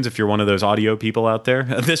iTunes if you're one of those audio people out there.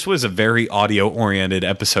 This was a very audio-oriented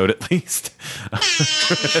episode, at least.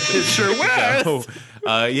 It sure was. So,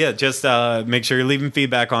 just make sure you're leaving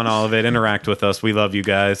feedback on all of it. Interact with us. We love you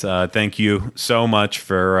guys. Thank you so much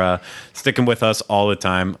for sticking with us all the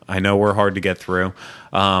time. I know we're hard to get through.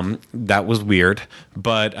 That was weird,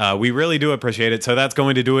 but we really do appreciate it. So that's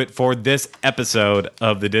going to do it for this episode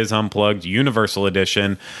of the Diz Unplugged Universal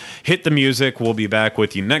Edition. Hit the music. We'll be back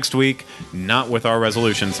with you next week, not with our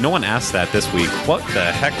resolutions. No one asked that this week. What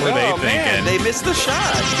the heck were they thinking? Man, they missed the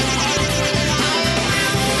shot.